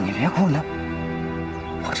哭啊！你别哭了，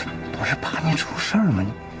我这不是怕你出事儿吗？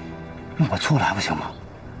你我出来不行吗？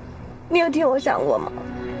你有替我想过吗？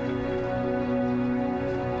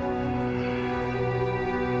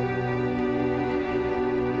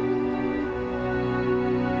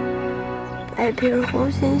白皮儿红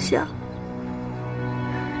心笑，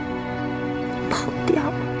跑掉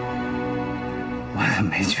了。我怎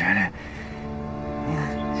么没觉得？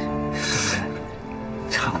是不是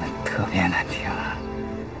唱的特别难听啊？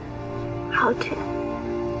好听。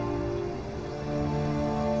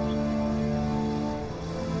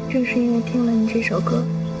正是因为听了你这首歌，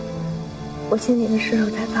我心里的石头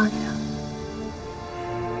才放下。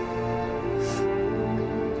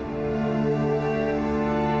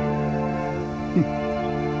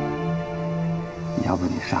要不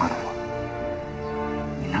你杀了我，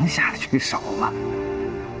你能下得去手吗？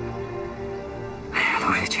哎呀，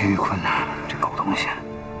都是钱玉坤呐，这狗东西，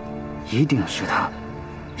一定是他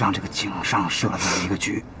让这个井上设了这么一个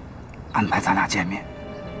局，安排咱俩见面，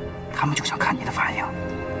他们就想看你的反应。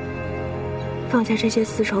放下这些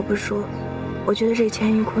私仇不说，我觉得这钱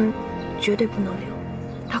玉坤绝对不能留，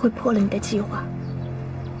他会破了你的计划。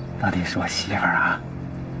到底是我媳妇儿啊，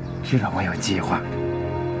知道我有计划。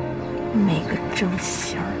每个正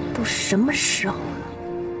形都什么时候了？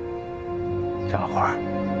张花，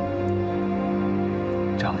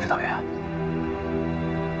张指导员，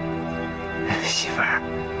媳妇儿，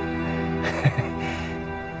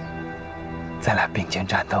咱俩并肩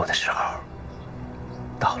战斗的时候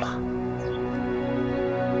到了。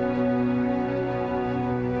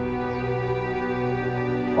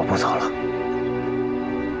我不走了，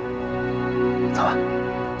走吧。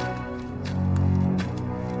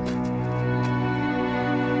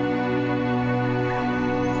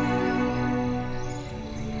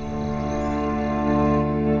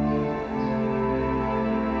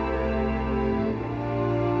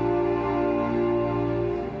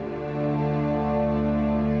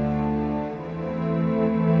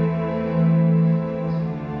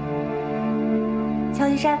乔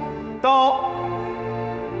吉山，到。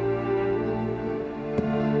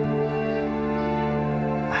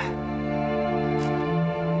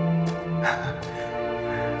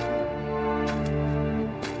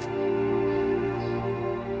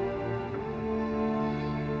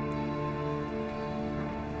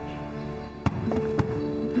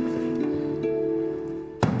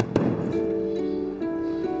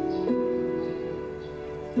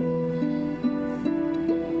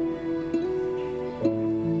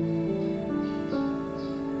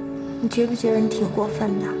你觉不觉得你挺过分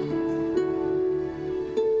的？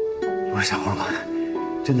我说小花，我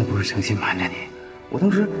真的不是诚心瞒着你。我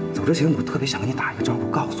当时走之前，我特别想给你打一个招呼，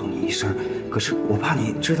告诉你一声。可是我怕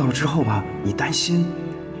你知道了之后吧，你担心，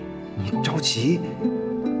你着急。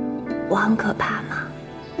我很可怕吗？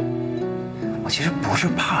我其实不是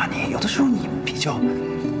怕你，有的时候你比较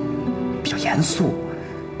严肃，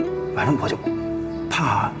反正我就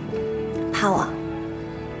怕我。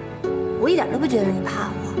我一点都不觉得你怕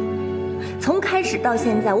我。从开始到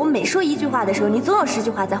现在，我每说一句话的时候，你总有10句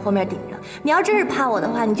话在后面顶着。你要真是怕我的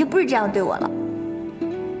话，你就不是这样对我了。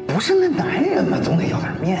不是那男人嘛，总得要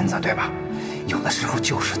点面子，对吧？有的时候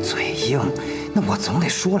就是嘴硬，那我总得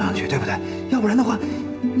说2句，对不对？要不然的话，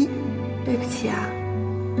你……对不起啊，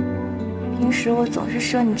平时我总是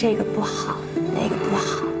说你这个不好，那个不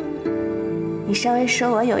好。你稍微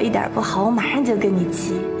说我有一点不好，我马上就跟你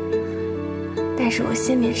急。但是我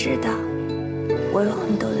心里知道，我有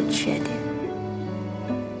很多的缺点。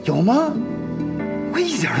有吗？我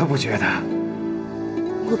一点都不觉得。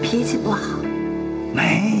我脾气不好。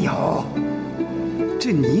没有，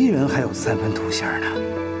这泥人还有3分土性呢。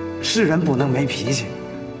是人不能没脾气。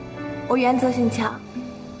我原则性强。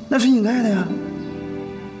那是应该的呀。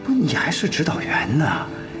不，你还是指导员呢。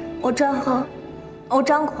我专横，我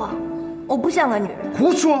张狂，我不像个女人。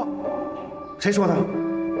胡说！谁说的？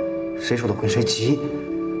谁说的跟谁急？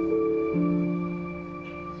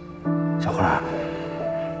小花，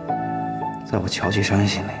在我乔继山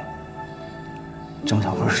心里，张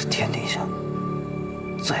小花是天底下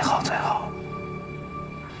最好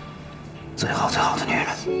的女人。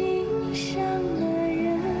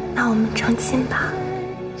那我们成亲吧。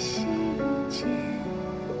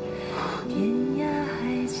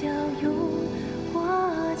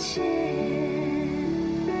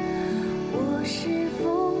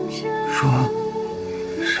说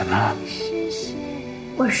什么？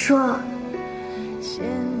我说，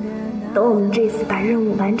等我们这次把任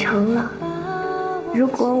务完成了，如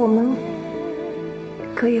果我们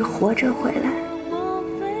可以活着回来，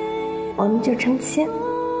我们就成亲，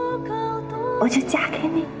我就嫁给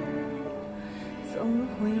你。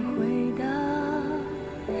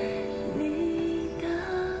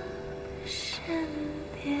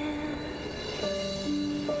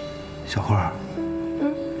小花，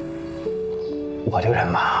我这个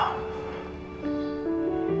人吧，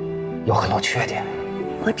有很多缺点。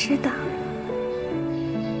我知道。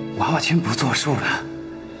娃娃亲不作数的。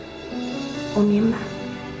我明白。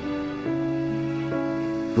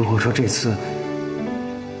如果说这次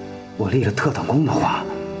我立了特等功的话，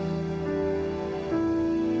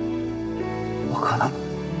我可能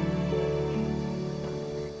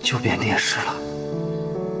就变烈士了。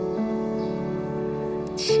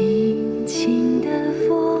轻轻的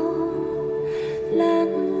风，蓝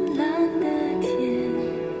蓝的天，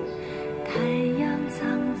太阳藏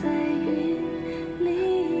在云里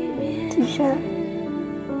面。继山，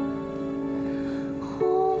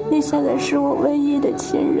你现在是我唯一的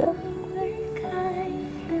亲人，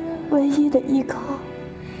唯一的依靠。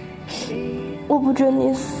我不准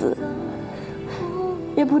你死，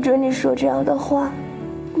也不准你说这样的话，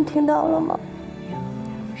你听到了吗？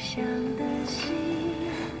小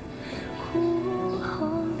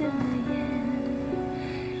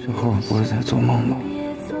花，我不是在做梦吗？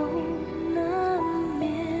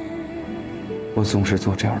我总是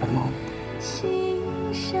做这样的梦。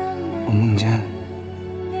我梦见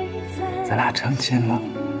咱俩成亲了，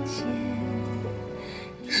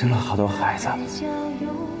生了好多孩子，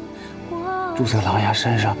住在狼牙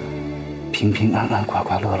山上，平平安安、快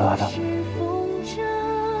快乐乐的，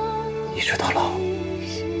一直到老。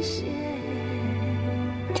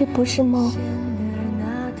这不是梦。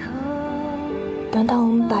等到我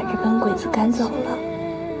们把日本鬼子赶走了，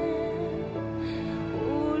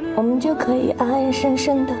我们就可以安安生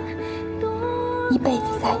生的一辈子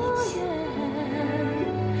在一起。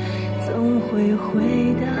总会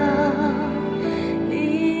回到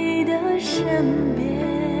你的身边，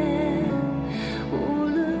无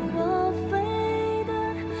论我飞得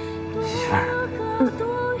多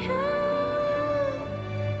远，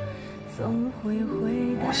总会回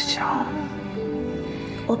到。我想，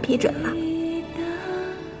我批准了。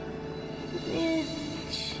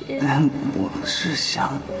我是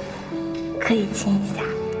想，可以亲一下。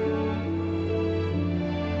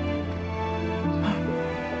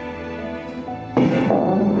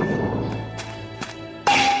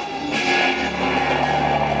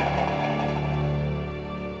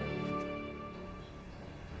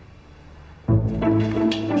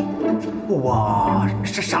哇，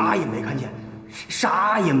这啥也没看见，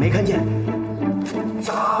啥也没看见，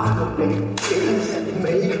啥都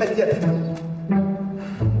没看见。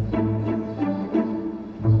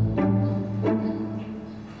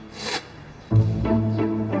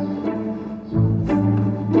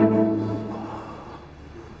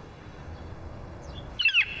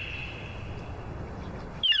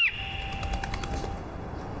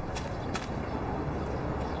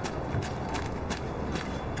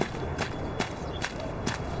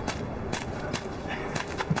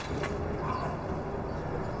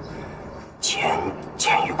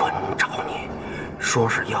说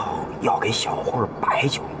是要给小慧摆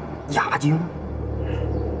酒压惊。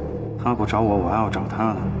他不找我，我还要找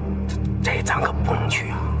他呢。这咱可不能去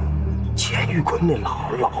啊！钱玉坤那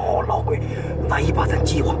老鬼，万一把咱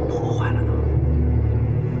计划破坏了呢？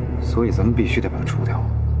所以咱们必须得把他除掉，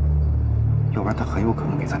要不然他很有可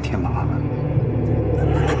能给咱添麻烦。那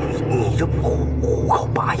你这不虎口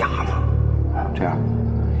拔牙吗？这样，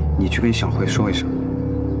你去跟小慧说一声，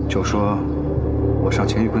就说我上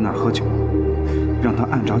钱玉坤那儿喝酒，让他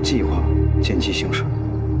按照计划见机行事。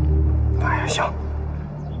哎呀，行，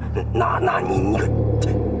那你可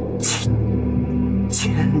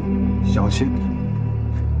钱小心，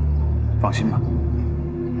放心吧。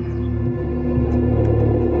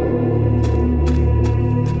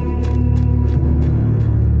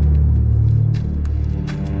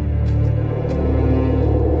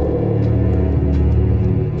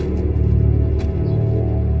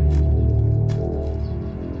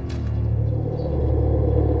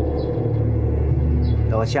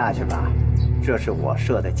都下去吧，这是我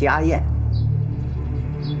设的家宴。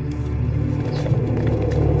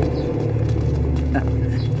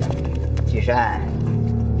季山，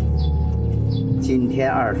今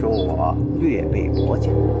天二叔我略备薄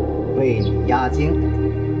酒，为你压惊。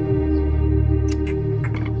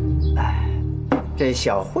哎，这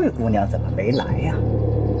小慧姑娘怎么没来呀？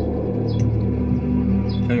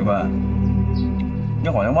陈玉坤，你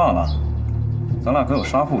好像忘了，咱俩可有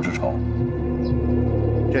杀父之仇。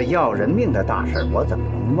这要人命的大事，我怎么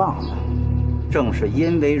能忘了？正是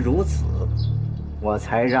因为如此，我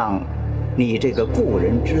才让你这个故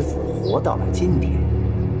人之子活到了今天。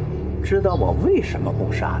知道我为什么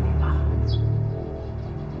不杀你吗？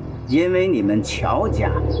因为你们乔家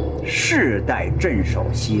世代镇守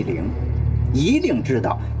西陵，一定知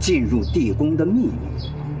道进入地宫的秘密。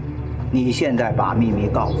你现在把秘密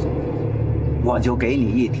告诉我，我就给你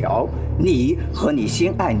一条你和你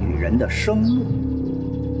心爱女人的生路。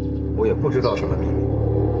我也不知道什么秘密，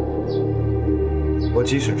我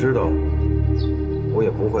即使知道，我也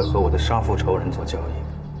不会和我的杀父仇人做交易。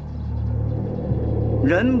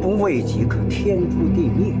人不为己，可天诛地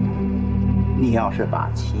灭。你要是把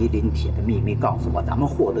麒麟铁的秘密告诉我，咱们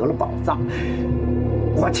获得了宝藏，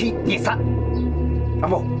我七你三，啊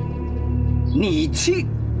不，你七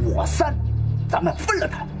我三，咱们分了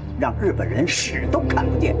他，让日本人屎都看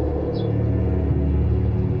不见，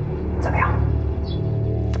怎么样？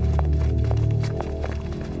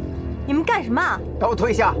你们干什么？都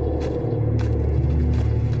退下！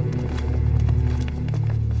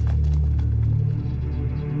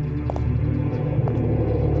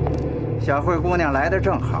小慧姑娘来的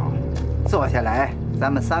正好，坐下来，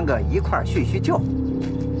咱们三个一块儿叙叙旧。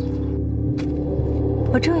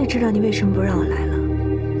我终于知道你为什么不让我来了。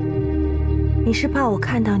你是怕我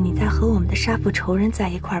看到你在和我们的杀父仇人在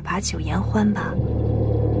一块儿把酒言欢吧？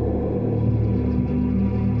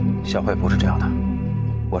小慧不是这样的，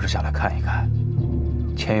我是想来看一看，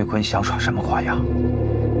钱玉坤想耍什么花样。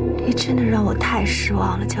你真的让我太失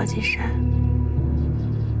望了，乔金山。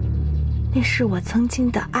你是我曾经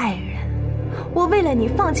的爱人，我为了你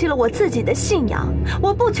放弃了我自己的信仰。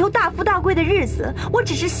我不求大富大贵的日子，我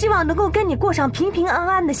只是希望能够跟你过上平平安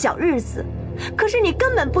安的小日子。可是你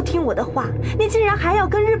根本不听我的话，你竟然还要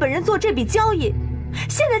跟日本人做这笔交易，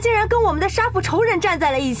现在竟然跟我们的杀父仇人站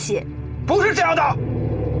在了一起。不是这样的，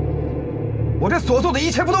我这所做的一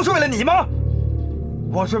切不都是为了你吗？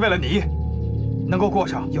我是为了你能够过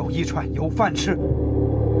上有衣穿、有饭吃、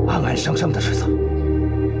安安生生的日子。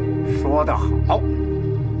说得好，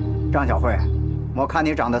张小慧，我看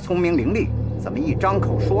你长得聪明伶俐，怎么一张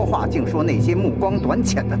口说话竟说那些目光短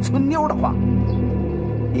浅的村妞的话？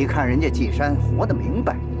你看人家季山活得明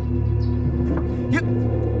白，你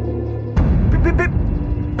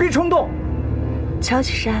别冲动。乔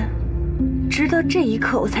季山，直到这一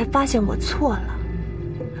刻我才发现我错了，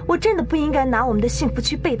我真的不应该拿我们的幸福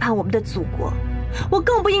去背叛我们的祖国，我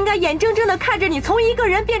更不应该眼睁睁地看着你从一个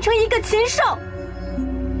人变成一个禽兽。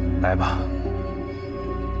来吧，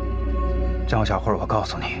张小慧，我告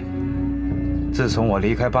诉你，自从我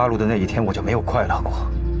离开八路的那一天，我就没有快乐过。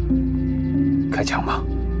开枪吧！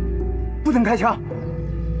不能开枪！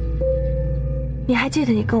你还记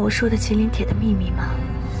得你跟我说的麒麟铁的秘密吗？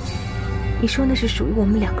你说那是属于我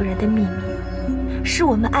们两个人的秘密，是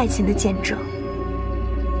我们爱情的见证，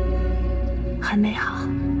很美好。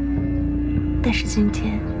但是今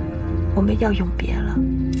天我们要永别了。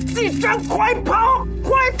季山，快跑！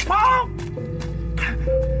快跑！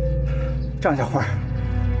张小慧，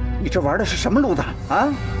你这玩的是什么路子啊？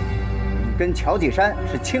你跟乔季山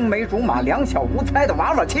是青梅竹马、两小无猜的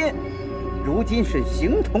娃娃亲，如今是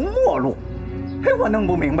形同陌路，嘿，我弄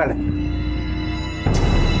不明白了你。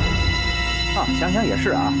啊！想想也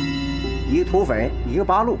是啊，一个土匪，一个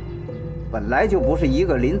八路，本来就不是一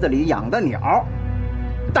个林子里养的鸟。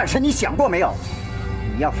但是你想过没有？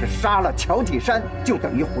你要是杀了乔继山，就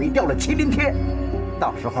等于毁掉了麒麟天，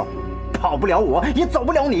到时候跑不了我，也走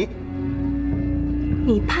不了你。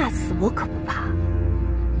你怕死，我可不怕。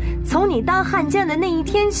从你当汉奸的那一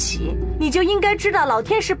天起，你就应该知道老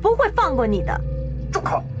天是不会放过你的。住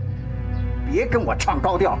口！别跟我唱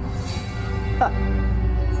高调。哼，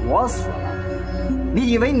我死了，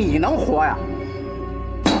你以为你能活呀？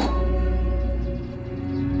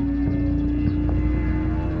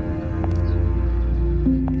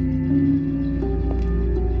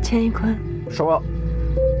钱一坤，说，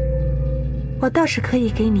我倒是可以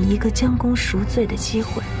给你一个将功赎罪的机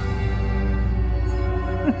会。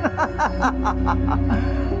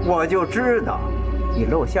我就知道，你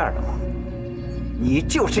露馅了吧？你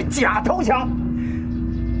就是假投降。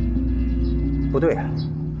不对啊，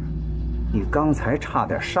你刚才差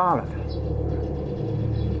点杀了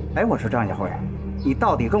他。哎，我说张小慧，你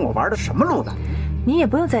到底跟我玩的什么路子？你也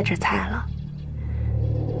不用在这猜了。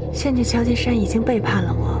现在乔金山已经背叛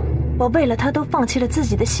了我，我为了他都放弃了自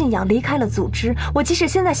己的信仰，离开了组织。我即使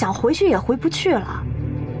现在想回去，也回不去了。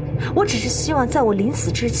我只是希望在我临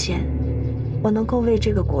死之前，我能够为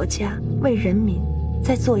这个国家、为人民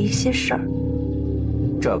再做一些事儿。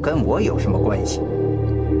这跟我有什么关系？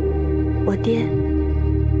我爹，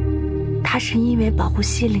他是因为保护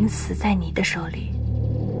西陵死在你的手里。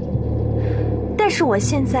但是我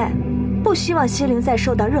现在不希望西陵再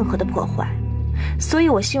受到任何的破坏，所以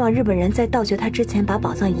我希望日本人在盗掘他之前把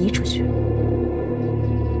宝藏移出去。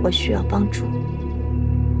我需要帮助。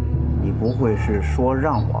你不会是说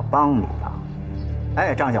让我帮你吧？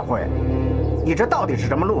哎，张小慧，你这到底是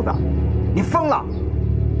什么路子？你疯了！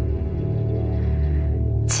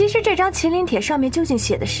其实这张麒麟帖上面究竟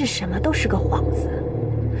写的是什么，都是个幌子。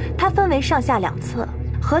它分为上下两侧，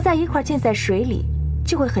合在一块浸在水里，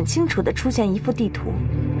就会很清楚地出现一幅地图。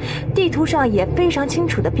地图上也非常清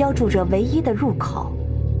楚地标注着唯一的入口。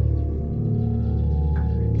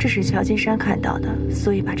这是乔金山看到的，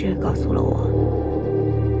所以把这个告诉了我。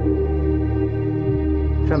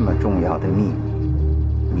这么重要的秘密，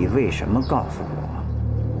你为什么告诉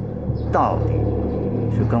我？到底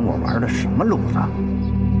是跟我玩的什么路子？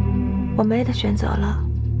我没得选择了。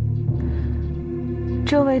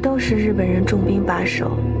周围都是日本人重兵把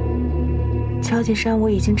守，乔金山我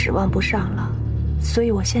已经指望不上了，所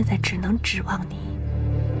以我现在只能指望你。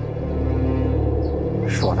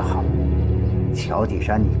说得好，乔继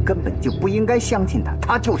山你根本就不应该相信他，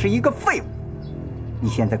他就是一个废物。你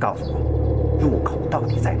现在告诉我，入口到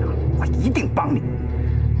底在哪？我一定帮你。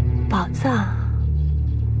宝藏，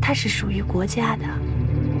它是属于国家的，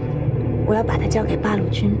我要把它交给八路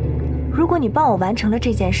军。如果你帮我完成了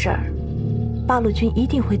这件事儿，八路军一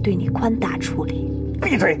定会对你宽大处理。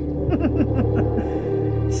闭嘴！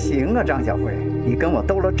行啊，张小慧，你跟我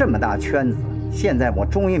兜了这么大圈子，现在我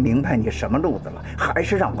终于明白你什么路子了，还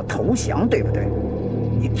是让我投降，对不对？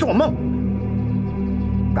你做梦！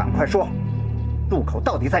赶快说，入口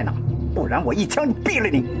到底在哪？不然我一枪毙了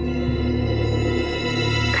你！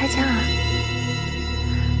开枪啊！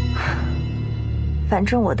反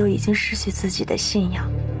正我都已经失去自己的信仰，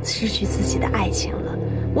失去自己的爱情了，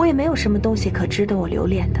我也没有什么东西可值得我留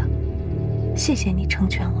恋的。谢谢你成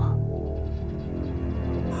全我。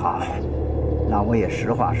好，那我也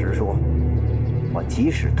实话实说，我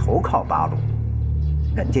即使投靠八路，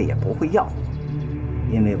人家也不会要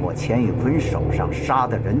我，因为我钱宇坤手上杀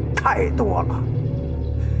的人太多了。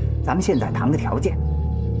咱们现在谈个条件，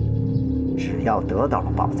只要得到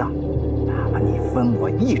了宝藏，哪怕你分我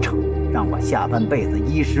1成，让我下半辈子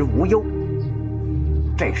衣食无忧，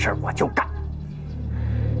这事儿我就干。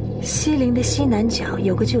西陵的西南角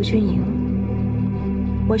有个旧军营，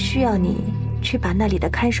我需要你去把那里的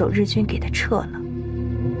看守日军给他撤了。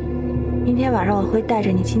明天晚上我会带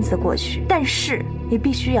着你亲自过去，但是你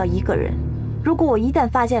必须要一个人。如果我一旦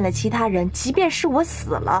发现了其他人，即便是我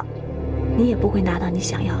死了，你也不会拿到你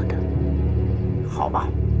想要的。好吧，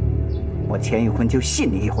我钱宇坤就信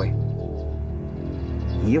你一回。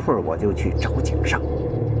一会儿我就去找井上。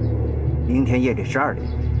明天夜里12点，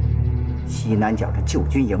西南角的旧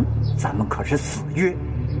军营，咱们可是死约，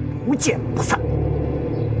不见不散。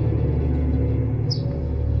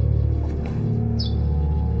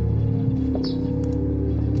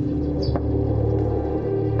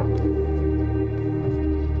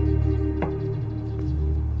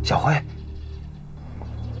小辉，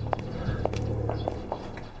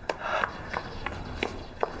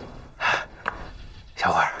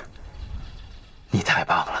小辉，你太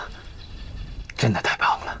棒了，真的太棒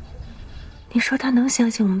了。你说他能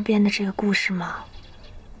相信我们编的这个故事吗？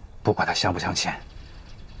不管他相不相信，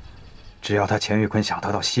只要他钱玉坤想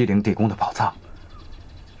得到西陵地宫的宝藏，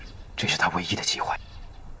这是他唯一的机会。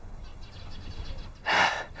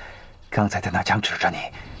刚才他那枪指着你，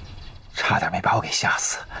差点没把我给吓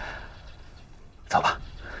死。走吧。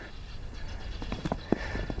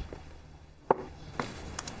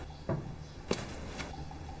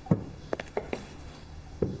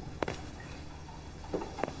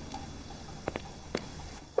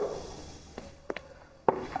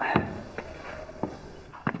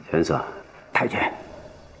钱桑，太君，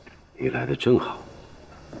你来的正好。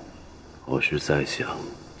我是在想，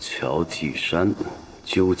乔继山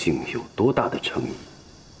究竟有多大的诚意？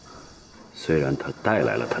虽然他带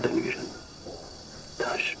来了他的女人，但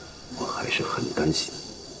是我还是很担心，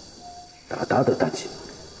大大的担心。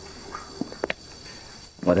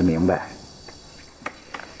我都明白，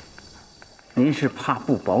您是怕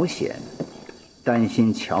不保险，担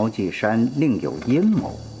心乔继山另有阴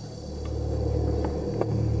谋。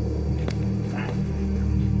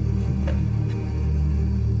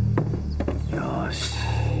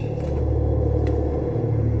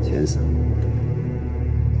钱桑，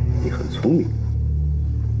你很聪明。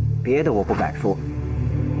别的我不敢说，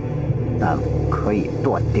但可以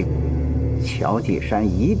断定，乔继山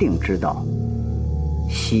一定知道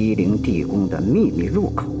西陵地宫的秘密入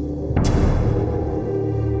口。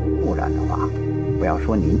不然的话，不要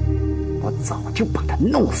说您，我早就把他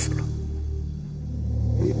弄死了。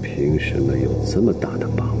你凭什么有这么大的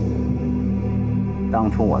把握？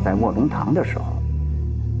当初我在卧龙堂的时候，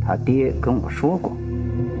他爹跟我说过，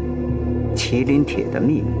麒麟铁的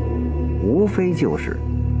秘密，无非就是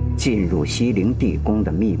进入西陵地宫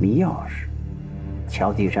的秘密钥匙。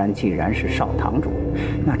乔继山既然是少堂主，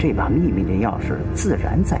那这把秘密的钥匙自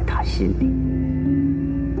然在他心里。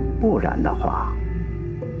不然的话，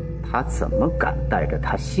他怎么敢带着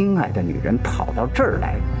他心爱的女人跑到这儿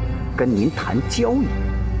来，跟您谈交易？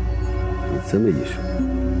你这么一说，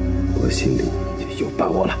我心里就有把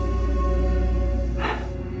握了。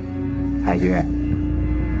太君，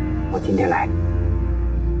我今天来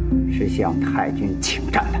是向太君请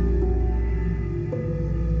战的。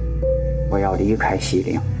我要离开西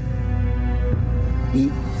陵，一，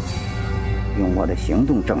用我的行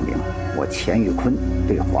动证明我钱玉坤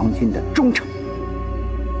对皇军的忠诚，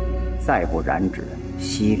再不染指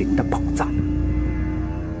西陵的宝藏；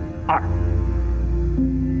二，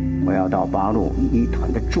我要到八路一团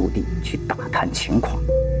的驻地去打探情况，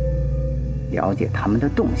了解他们的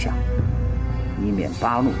动向，以免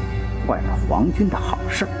八路坏了皇军的好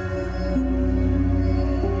事。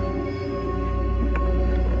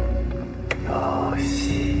好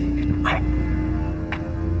戏，嗨，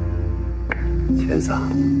钱桑，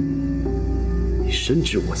你深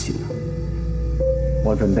知我心啊。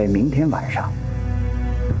我准备明天晚上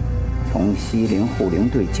从西陵护陵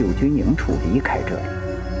队旧军营处离开这里。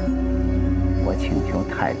我请求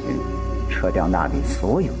太君撤掉那里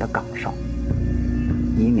所有的岗哨，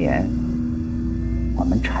以免我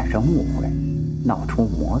们产生误会，闹出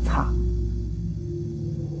摩擦。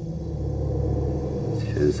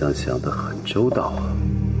钱桑想得很周到啊，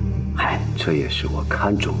嗨，这也是我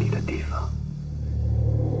看重你的地方。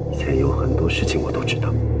以前有很多事情我都知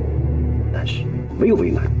道，但是我没有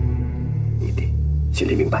为难你，你得心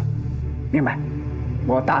里明白。明白，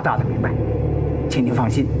我大大的明白，请您放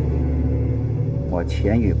心，我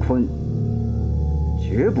钱玉坤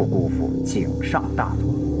绝不辜负井上大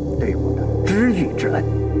佐对我的知遇之恩。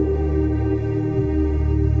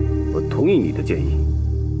我同意你的建议。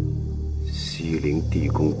西陵地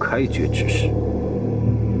宫开掘之时，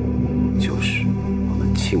就是我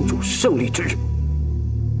们庆祝胜利之日。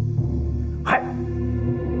嗨，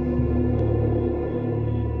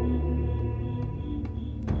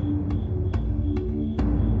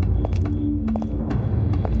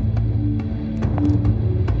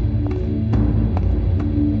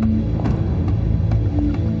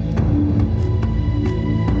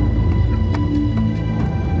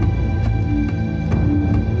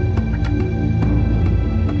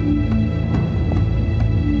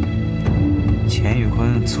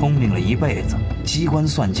聪明了一辈子，机关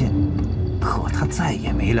算尽，可他再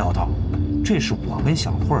也没料到，这是我跟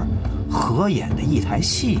小慧儿合演的一台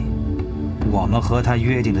戏。我们和他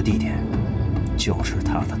约定的地点，就是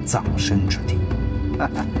他的葬身之地。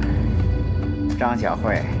张小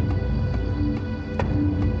慧，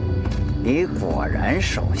你果然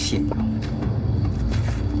守信用。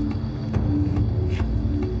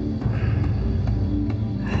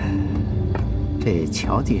这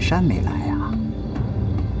乔继山没来呀？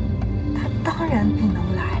当然不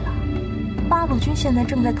能来了，八路军现在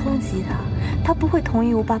正在通缉他，他不会同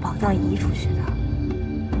意我把宝藏移出去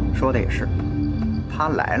的。说的也是，他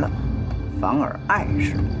来了，反而碍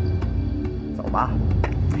事。走吧。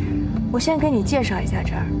我先给你介绍一下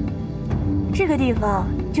这儿。这个地方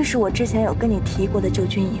就是我之前有跟你提过的旧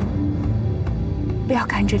军营。不要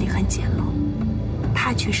看这里很简陋，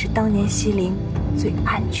它却是当年西陵最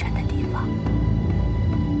安全的地方。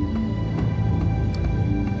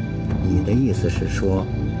你的意思是说，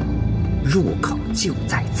入口就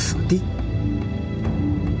在此地？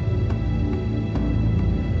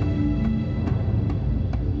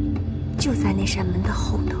就在那扇门的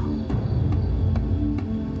后头。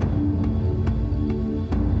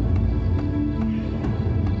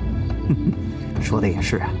说的也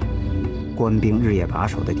是啊，官兵日夜把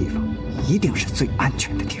守的地方，一定是最安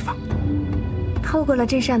全的地方。透过了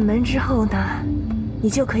这扇门之后呢，你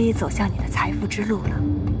就可以走向你的财富之路了。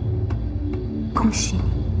恭喜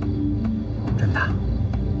你！真的？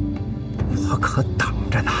我可等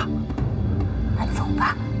着呢。那走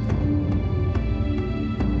吧。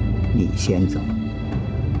你先走。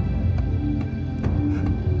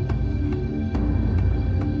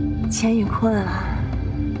钱宇坤啊，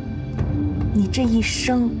你这一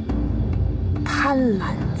生贪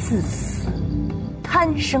婪自私，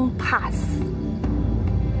贪生怕死，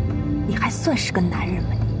你还算是个男人吗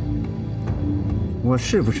你？我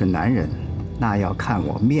是不是男人，那要看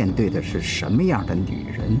我面对的是什么样的女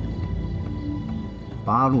人。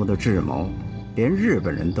八路的智谋，连日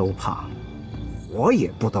本人都怕，我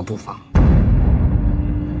也不得不防。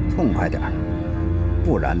痛快点儿，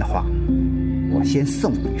不然的话，我先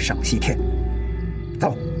送你上西天。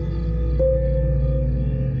走。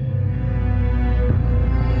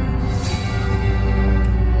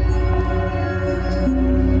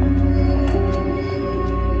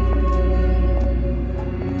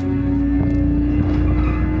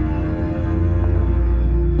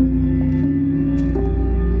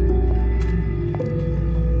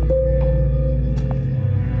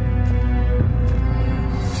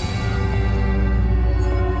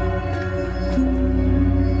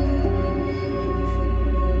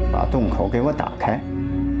洞口给我打开。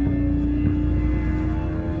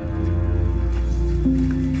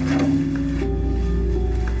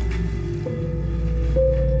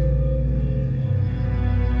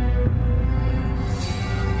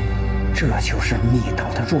这就是密道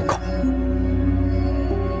的入口，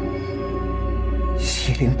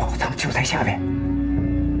西陵宝藏就在下边。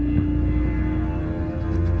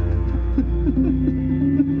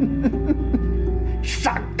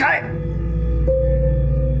闪开！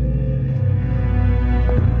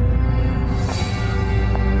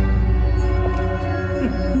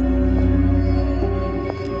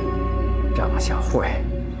小慧，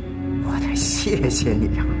我得谢谢你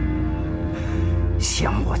呀！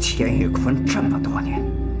想我钱宇坤这么多年，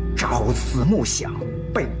朝思暮想，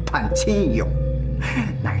背叛亲友，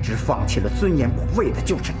乃至放弃了尊严，我为的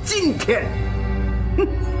就是今天。哼！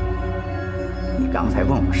你刚才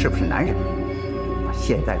问我是不是男人，我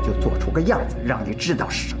现在就做出个样子，让你知道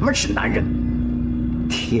什么是男人。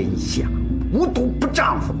天下无毒不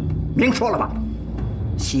丈夫，明说了吧？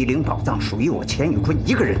西陵宝藏属于我钱宇坤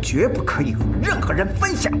一个人，绝不可以和任何人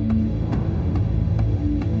分享。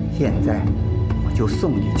现在我就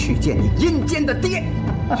送你去见你阴间的爹。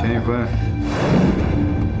钱宇坤。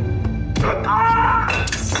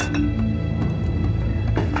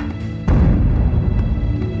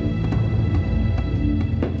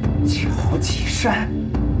乔继山，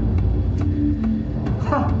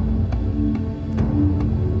哼！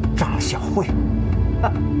张小慧，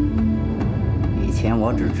哼！以前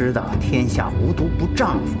我只知道天下无毒不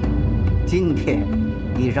丈夫，今天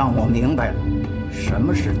你让我明白了什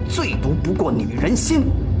么是最毒不过女人心。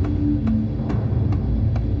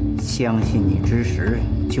相信你之时，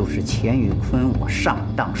就是钱宇坤我上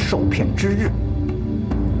当受骗之日。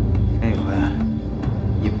钱宇坤，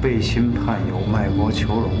你背信叛友，卖国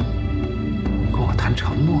求荣，你跟我谈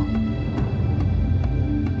承诺。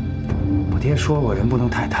我爹说过，人不能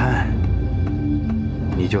太贪，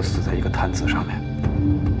你就死在一个贪字上面。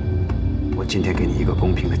我今天给你一个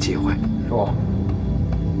公平的机会，说，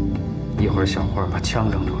一会儿小慧把枪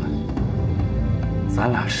扔出来，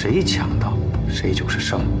咱俩谁抢到谁就是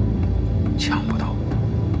生，抢不到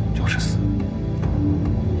就是死。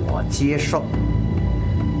我接受。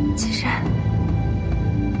继山，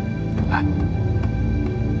来，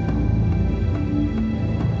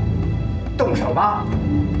动手吧，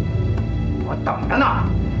我等着呢。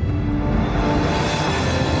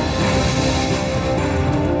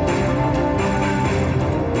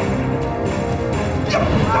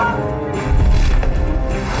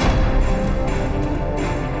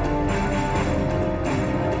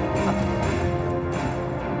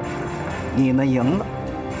你们赢了，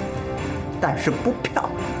但是不漂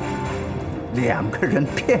亮，2个人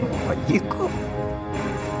骗我1个，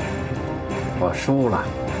我输了。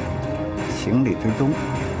情理之中，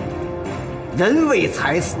人为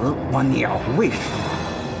财死，我鸟为食，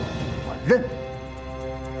我认。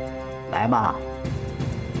来吧，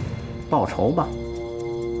报仇吧。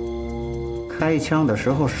开枪的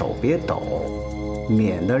时候手别抖，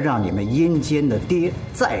免得让你们阴间的爹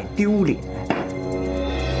再丢脸。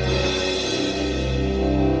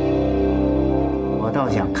我倒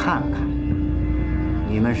想看看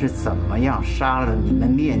你们是怎么样杀了你们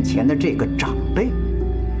面前的这个长辈。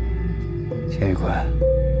钱玉坤，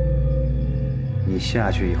你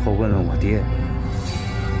下去以后问问我爹，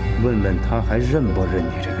问问他还认不认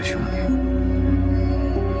你这个兄弟。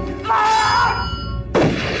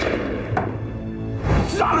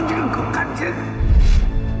杀了这个狗干净！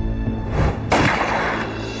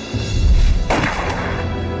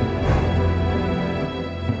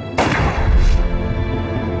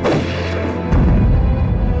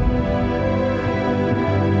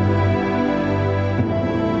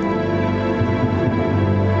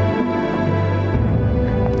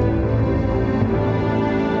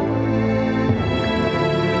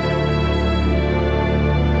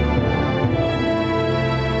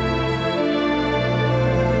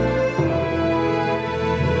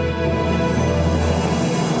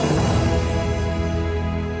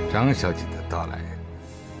张小姐的到来，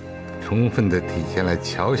充分地体现了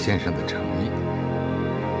乔先生的诚意。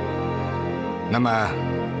那么，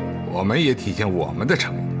我们也体现我们的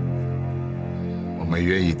诚意，我们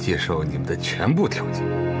愿意接受你们的全部条件。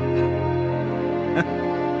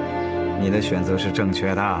你的选择是正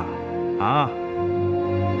确的，啊！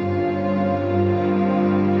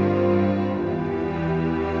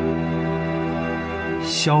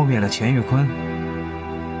消灭了钱玉坤，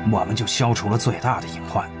我们就消除了最大的隐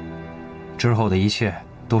患。之后的一切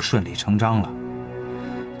都顺理成章了。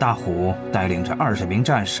大虎带领着20名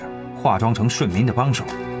战士，化妆成顺民的帮手，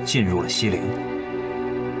进入了西陵。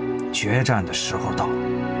决战的时候到了。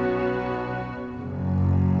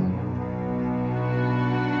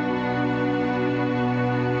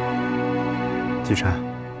季山，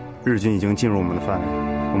日军已经进入我们的范围，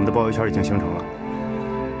我们的包围圈已经形成了。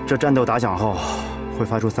这战斗打响后，会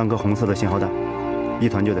发出3颗红色的信号弹，一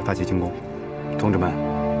团就得发起进攻。同志们，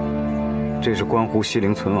这是关乎西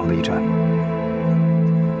陵存亡的一战，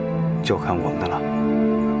就看我们的了。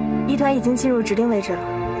一团已经进入指定位置了，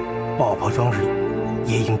爆破装置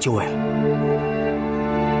也已经就位了。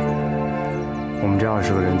我们这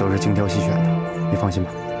20个人都是精挑细选的，你放心吧。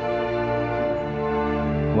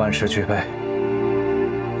万事俱备，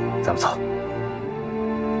咱们走。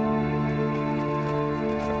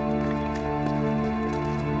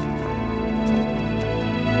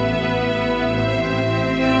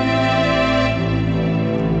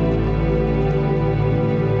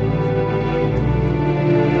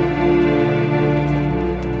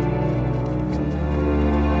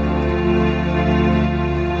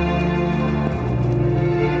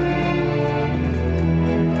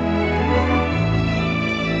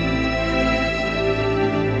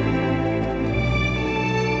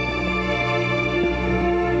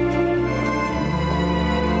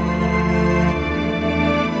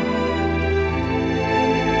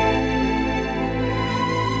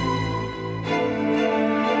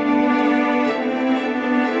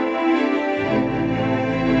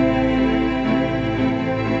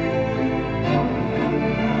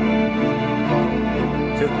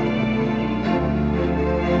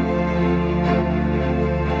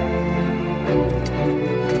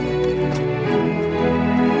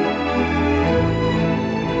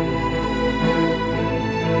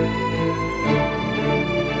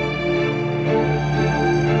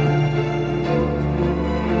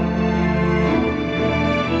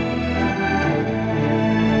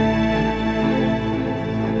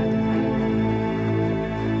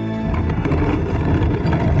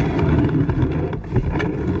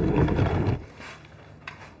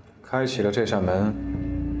开启了这扇门，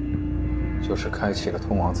就是开启了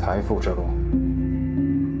通往财富之路。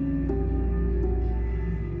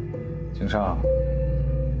井上，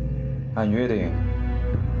按约定，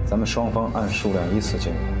咱们双方按数量依次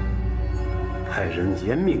进入。派人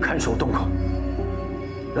严密看守洞口，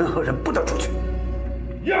任何人不得出去。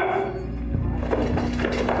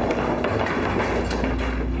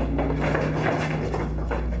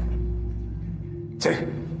进。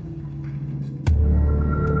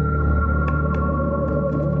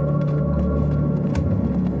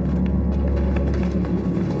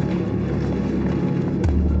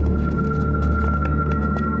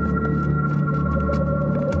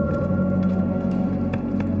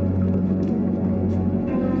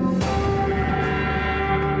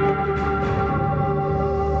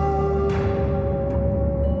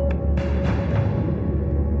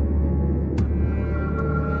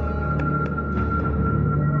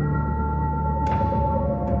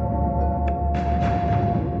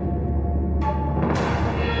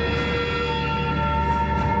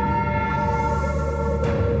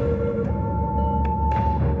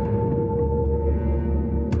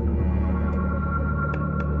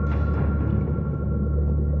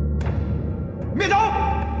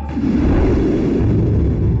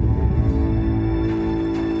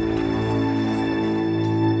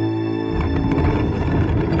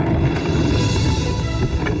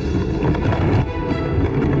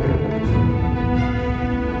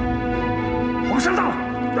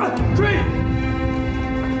追！